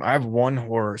one time I have one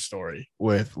horror story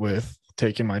with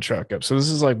taking my truck up. So this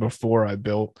is like before I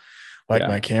built like Yeah.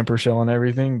 my camper shell and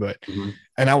everything, but Mhm.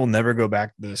 and I will never go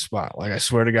back to this spot. Like I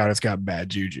swear to God, it's got bad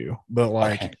juju. But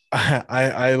like Okay.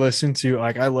 I listen to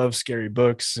like I love scary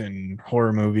books and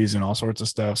horror movies and all sorts of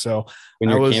stuff. So When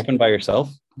I you're was camping by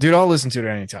yourself. dude, I'll listen to it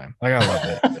anytime. Like I love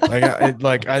it.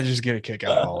 Like I just get a kick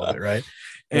out of all of it, right?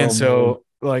 And Oh man. so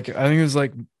like I think it was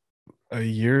like a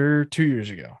year, 2 years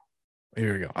ago. A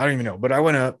year ago. I don't even know. But I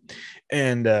went up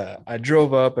and I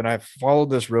drove up and I followed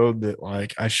this road that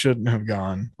like I shouldn't have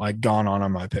gone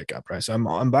on my pickup, right? So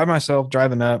I'm by myself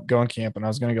driving up, going camping. I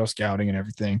was gonna go scouting and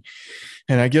everything.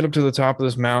 And I get up to the top of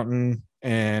this mountain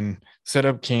and set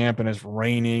up camp and it's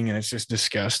raining and it's just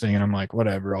disgusting. And I'm like,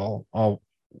 whatever, I'll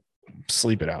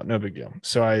sleep it out, no big deal.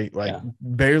 So I like Yeah.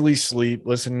 barely sleep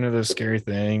listening to this scary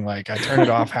thing. Like I turn it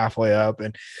off halfway up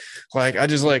and like I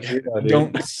just like Yeah, dude.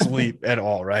 don't sleep at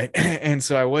all, right? And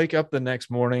so I wake up the next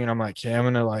morning and I'm like, okay, I'm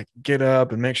gonna like get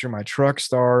up and make sure my truck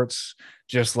starts,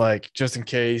 just in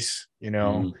case.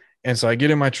 Mhm. And so I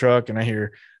get in my truck and I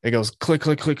hear it goes click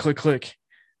click click click click,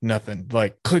 nothing,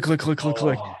 like click click click click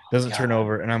click, Oh doesn't turn God.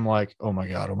 over. And I'm like, oh my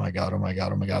god, oh my god, oh my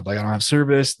god, oh my god, like I don't have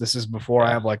service. This is before I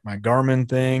Yeah. have like my Garmin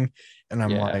thing, and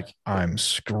I'm Yeah. like, I'm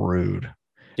screwed. And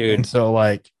Dude. so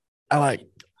like I like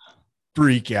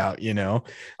freak out.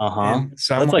 Uh-huh. And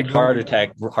so I'm That's like like heart going,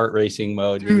 attack, heart racing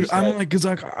mode. You're dude, just I'm like, like, cause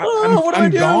like oh, what do I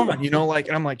I'm do? gone, like,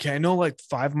 and I'm like, okay, I know like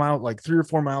 5 miles, like 3 or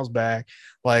 4 miles back,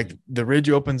 like the ridge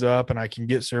opens up and I can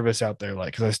get service out there.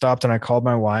 Like, cause I stopped and I called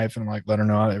my wife and like let her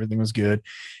know everything was good.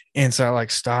 And so I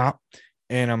like stop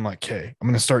and I'm like, okay, I'm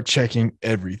gonna start checking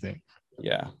everything.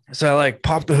 Yeah. So I like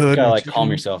pop the hood You and gotta I'm like calm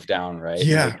checking. yourself down, right? And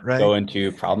like Yeah, right. go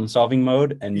into problem solving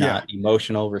mode and Yeah. not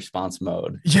emotional response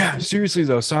mode. Yeah, seriously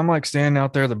though. So I'm like standing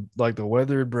out there, the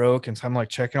weather broke, and so I'm like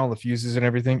checking all the fuses and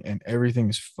everything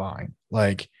is fine.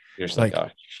 Like You're just like,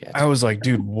 Like, oh shit. I was like,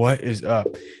 dude, what is up?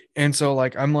 And so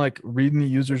like I'm like reading the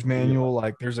user's manual,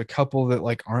 like there's a couple that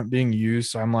like aren't being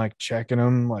used. So I'm like checking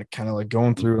them, like kind of like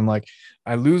going through, and like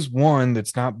I lose one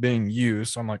that's not being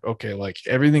used. So I'm like, okay, like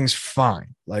everything's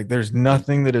fine. Like there's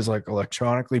nothing that is like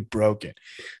electronically broken.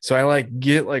 So I like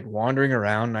get like wandering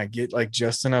around, and I get like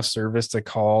just enough service to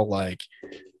call like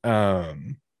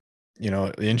um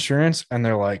the insurance, and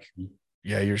they're like,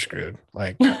 yeah, you're screwed.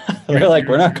 Like They're like,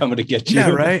 we're not coming to get you. yeah,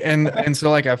 right. And so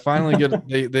like I finally get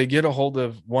they get a hold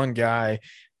of one guy,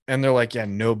 and they're like, yeah,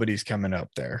 nobody's coming up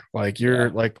there. Like you're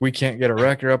Yeah. like, we can't get a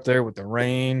wrecker up there with the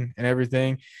rain and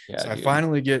everything. Yeah, So I dude.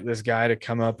 finally get this guy to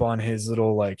come up on his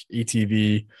little like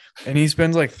ETV, and he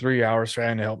spends like 3 hours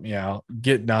trying to help me out,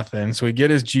 get nothing. So we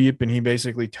get his Jeep, and he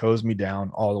basically tows me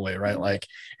down all the way, right? Like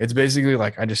it's basically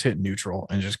like I just hit neutral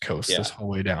and just coast Yeah. this whole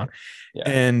way down. Yeah.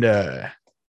 And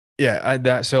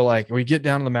so like we get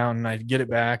down to the mountain, I get it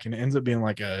back, and it ends up being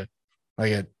like a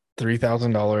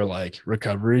 $3,000 like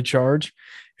recovery charge,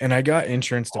 and I got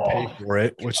insurance to pay for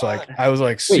it, which like I was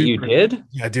like, wait, you did?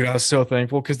 yeah, dude, I was so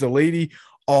thankful because the lady,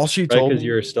 all she Right, told because me,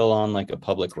 you were still on like a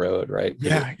public road, right?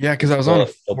 yeah, because I was on a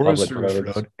Still Forest public Service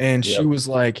roads. road, and she Yep. was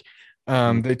like,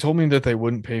 Mhm. they told me that they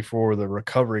wouldn't pay for the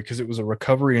recovery because it was a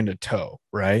recovery into tow,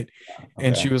 right?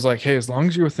 And she Okay. was like, hey, as long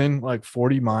as you're within like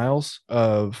 40 miles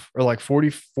of, or like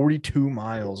 42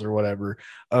 miles or whatever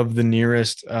of the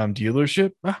nearest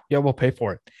dealership, yeah, we'll pay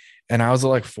for it. And I was at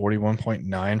like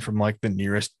 41.9 from like the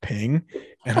nearest ping.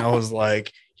 And I was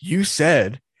like, you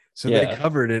said, so they Yeah.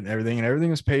 covered it, and everything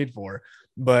was paid for.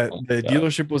 But Oh the my God.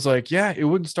 dealership was like, yeah, it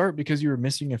wouldn't start because you were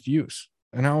missing a fuse.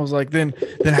 And I was like, then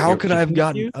how You're could I have missing a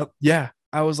gotten few? up? Yeah.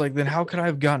 I was like, then how could I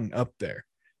have gotten up there?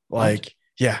 What? Like,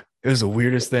 yeah, it was the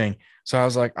weirdest thing. So I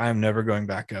was like, I'm never going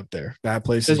back up there. That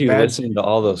place is Because you bad. listened to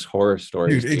all those horror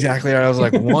stories, Dude, exactly. I was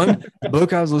like, one, the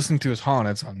book I was listening to is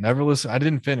Haunted. So I'll never listen. I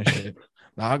didn't finish it.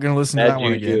 Not gonna listen to Bad that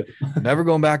one again. juju. Never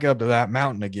going back up to that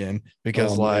mountain again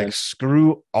because Oh like man.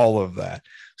 screw all of that. Oh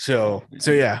So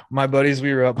man. yeah, my buddies,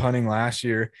 we were up hunting last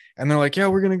year, and they're like, yeah,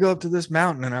 we're gonna go up to this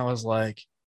mountain. And I was like,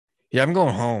 yeah, I'm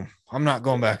going home. I'm not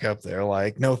going back up there.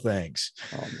 Like, no thanks.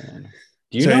 Oh man.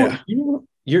 Do you So know yeah,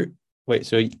 you're wait,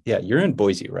 so yeah, you're in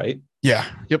Boise, right? yeah,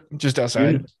 yep, just Do you,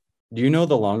 outside. do you know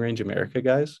the Long Range America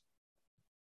guys?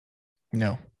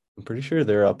 No. I'm pretty sure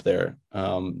they're up there.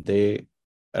 They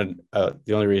and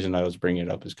the only reason I was bringing it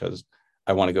up is because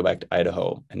I want to go back to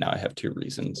Idaho, and now I have two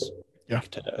reasons Yeah.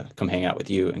 to come hang out with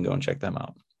you and go and check them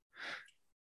out.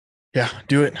 Yeah,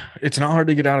 do it. It's not hard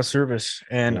to get out of service.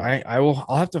 And Yeah.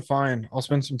 I'll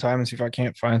spend some time and see if I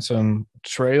can't find some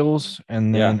trails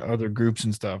and then Yeah. other groups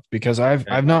and stuff, because I've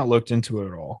Yeah. not looked into it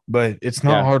at all. But it's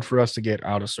not Yeah. hard for us to get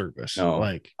out of service. No,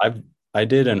 Like, I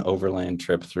did an overland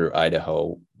trip through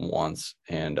Idaho once,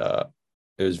 and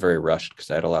it was very rushed because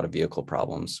I had a lot of vehicle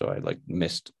problems, so I like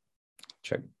missed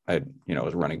check. I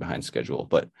was running behind schedule,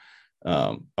 but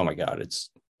oh my god, it's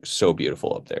so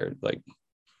beautiful up there, like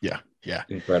yeah, yeah.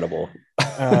 incredible.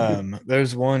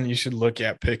 There's one you should look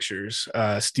at pictures.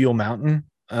 Steel Mountain.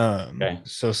 Okay,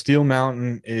 So Steel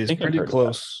Mountain I is think I've pretty heard of that.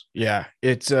 close. Yeah,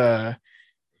 it's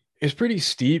pretty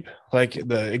steep. Like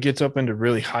it gets up into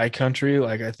really high country.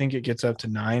 Like I think it gets up to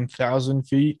 9,000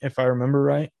 feet if I remember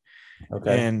right.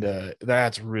 Okay, And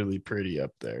that's really pretty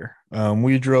up there.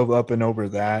 We drove up and over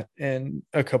that and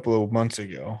a couple of months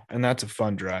ago, and that's a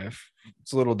fun drive.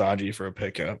 It's a little dodgy for a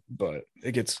pickup, but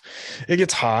it gets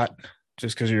hot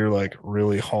just because you're like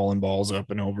really hauling balls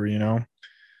up and over. yeah.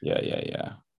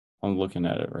 I'm looking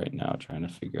at it right now, trying to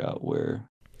figure out where.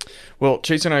 Well,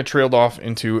 Chase and I trailed off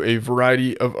into a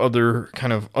variety of other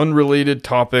kind of unrelated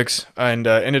topics, and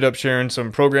ended up sharing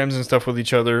some programs and stuff with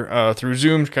each other through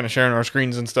Zoom, kind of sharing our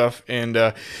screens and stuff.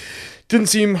 And didn't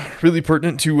seem really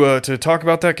pertinent to talk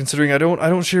about that, considering I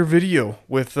don't share video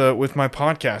with my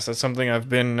podcast. That's something I've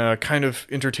been kind of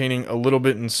entertaining a little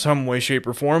bit in some way, shape,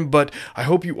 or form. But I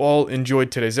hope you all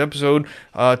enjoyed today's episode.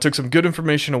 Took some good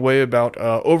information away about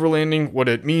overlanding, what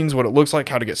it means, what it looks like,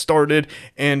 how to get started,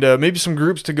 and maybe some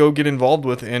groups to go get involved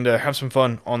with and have some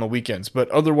fun on the weekends. But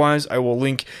otherwise, I will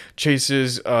link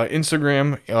Chase's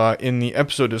Instagram in the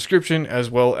episode description, as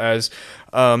well as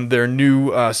their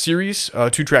new series,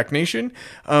 2-Track Nation.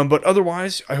 But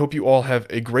otherwise, I hope you all have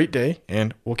a great day,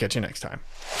 and we'll catch you next time.